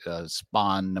 1.C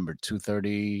Spawn number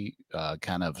 230.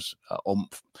 Kind of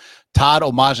Todd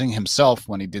homaging himself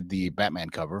when he did the Batman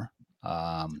cover.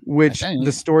 Which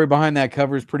the story behind that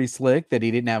cover is pretty slick, that he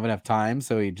didn't have enough time,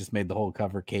 so he just made the whole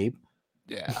cover cape.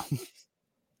 Yeah.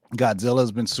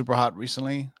 Godzilla's been super hot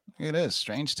recently. Look at this.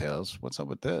 Strange Tales. What's up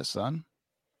with this, son?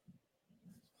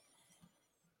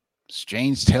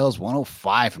 Strange Tales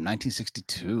 105 from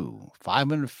 1962.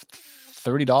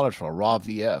 $530 for a raw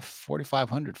VF.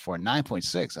 $4,500 for a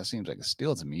 9.6. That seems like a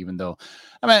steal to me, even though,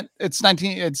 I mean, it's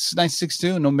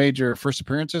 1962, no major first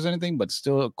appearances or anything, but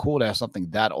still cool to have something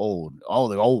that old. Oh,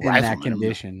 the old in rifleman. that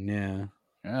condition, yeah.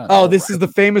 Oh, this is the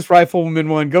famous Rifleman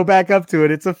one. Go back up to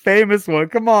it. It's a famous one.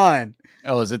 Come on.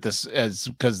 Oh, is it this? As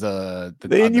because the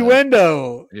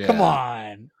innuendo. Yeah. Come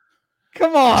on.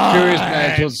 Come on. Curious,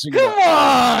 man. Come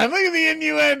on. Look at the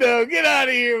innuendo. Get out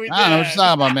of here with I don't know what you're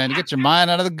talking about, man. You get your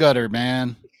mind out of the gutter,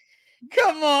 man.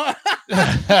 Come on.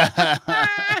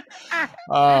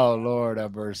 Oh, Lord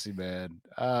have mercy, man.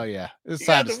 Oh, yeah. It's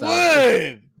time to stop.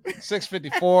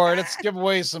 654. Let's give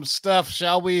away some stuff,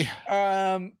 shall we?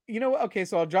 You know what? Okay,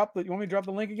 so I'll drop you want me to drop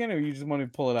the link again, or you just want me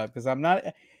to pull it up? Because I'm not.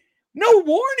 No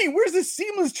warning. Where's the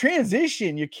seamless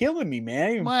transition? You're killing me,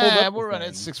 man. We're running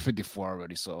at 654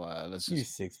 already, so let's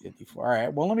just 654. All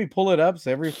right. Well, let me pull it up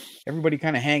so everybody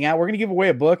kind of hang out. We're gonna give away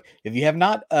a book. If you have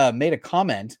not made a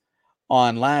comment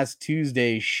on last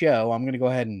Tuesday's show, I'm gonna go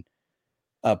ahead and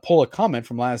pull a comment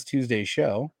from last Tuesday's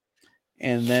show,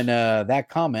 and then that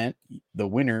comment, the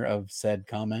winner of said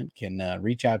comment, can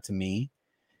reach out to me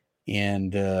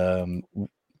And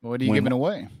what are you giving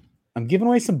away? I'm giving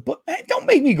away some books. Don't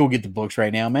make me go get the books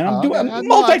right now, man. I'm Okay.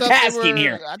 multitasking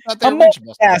here. I'm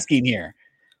multitasking here.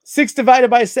 6 divided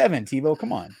by 7, TiVo.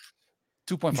 Come on.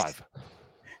 2.5.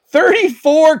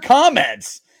 34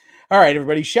 comments. All right,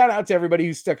 everybody. Shout out to everybody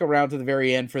who stuck around to the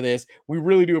very end for this. We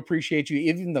really do appreciate you.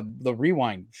 Even the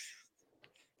rewind.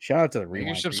 Shout out to the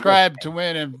rewind. You subscribe to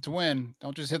win.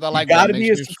 Don't just hit the like button. You got to button. be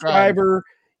a subscriber.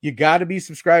 You got to be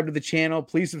subscribed to the channel.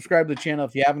 Please subscribe to the channel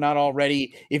if you have not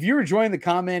already. If you're enjoying the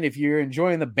comment, if you're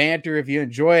enjoying the banter, if you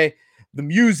enjoy the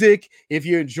music, if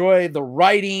you enjoy the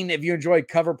writing, if you enjoy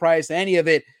CovrPrice, any of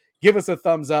it, give us a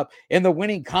thumbs up. And the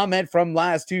winning comment from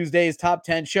last Tuesday's top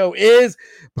 10 show is...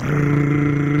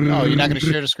 Oh, you're not going to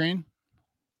share the screen?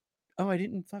 Oh, I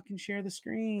didn't fucking share the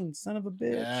screen. Son of a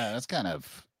bitch. Yeah, that's kind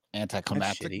of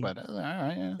anticlimactic, but all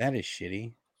right. Yeah. That is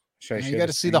shitty. You got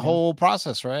to see the whole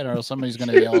process, right? Or somebody's going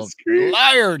to yell,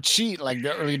 liar, cheat, like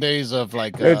the early days of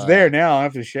like... it's there now. I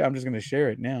have to share. I'm just going to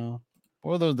share it now.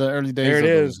 Or the early days. There it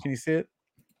is. Can you see it?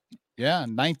 Yeah,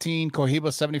 19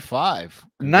 Cohiba 75.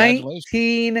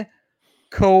 19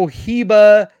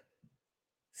 Cohiba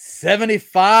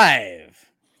 75.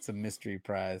 It's a mystery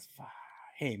prize.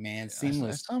 Hey man,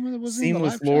 seamless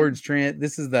Lord's Trent.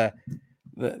 This is that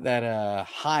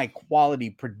high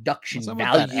quality production value.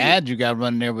 That ad you got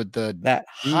running there with that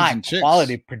high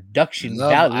quality production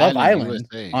Love Island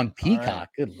on Peacock. Right.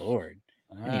 Good Lord.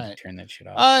 I need to turn that shit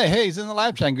off. Hey, he's in the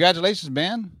live chat. Congratulations,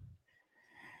 man.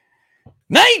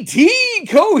 19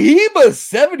 Cohiba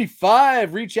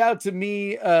 75. Reach out to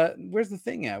me. Where's the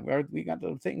thing at? We got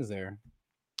the things there.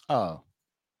 Oh,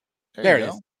 there it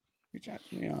is. Reach out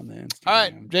to me on the Instagram. All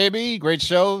right, JB, great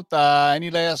show. Any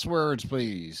last words,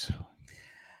 please?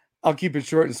 I'll keep it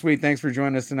short and sweet. Thanks for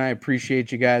joining us tonight.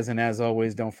 Appreciate you guys. And as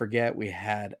always, don't forget, we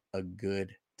had a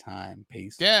good time.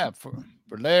 Peace. Yeah, for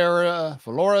Laura,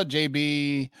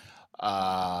 JB,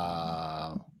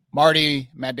 Marty,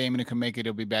 Matt Damon, who can make it.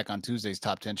 He'll be back on Tuesday's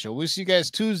Top 10 show. We'll see you guys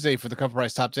Tuesday for the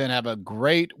CovrPrice Top 10. Have a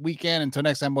great weekend. Until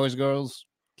next time, boys and girls,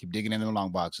 keep digging into the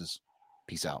long boxes.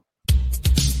 Peace out.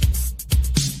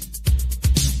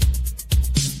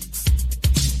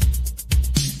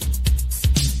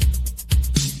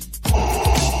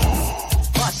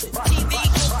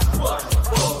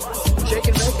 Shake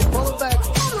and bake and pull it back.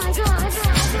 Oh my God.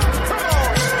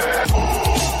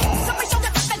 Somebody show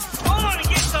that fucking. Hold on and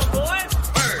get some, boys.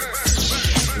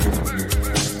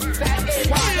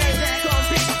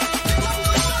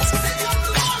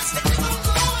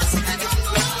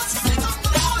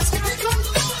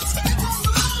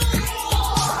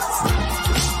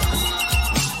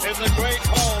 In the great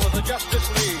hall of the Justice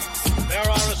League, there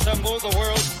are assembled the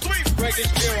world's 3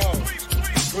 greatest heroes,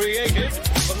 created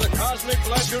from the cosmic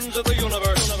legends of the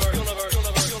universe.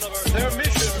 Their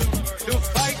mission, to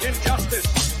fight injustice,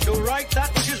 to right that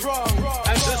which is wrong,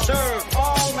 and to serve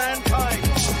all mankind.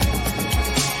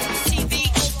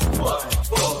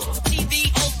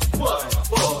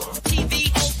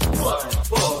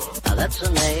 Now that's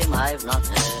a name I've not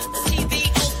heard. In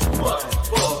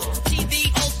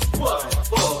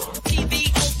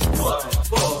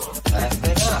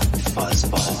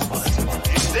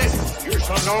this, you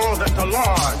shall know that the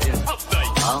Lord is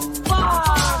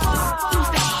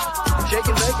shake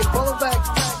and bake and pull it back.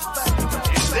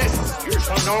 In this, you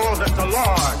shall know that the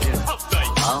Lord is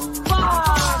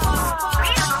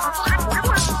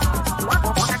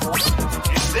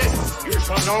in this, you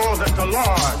shall know that the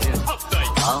Lord is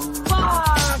Hold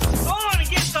on and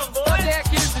get some, boys. Jack,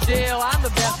 here's the deal. I'm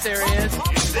the best there is. In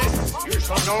this, you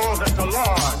shall know that the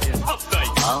Lord is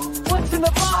What's in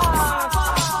the box?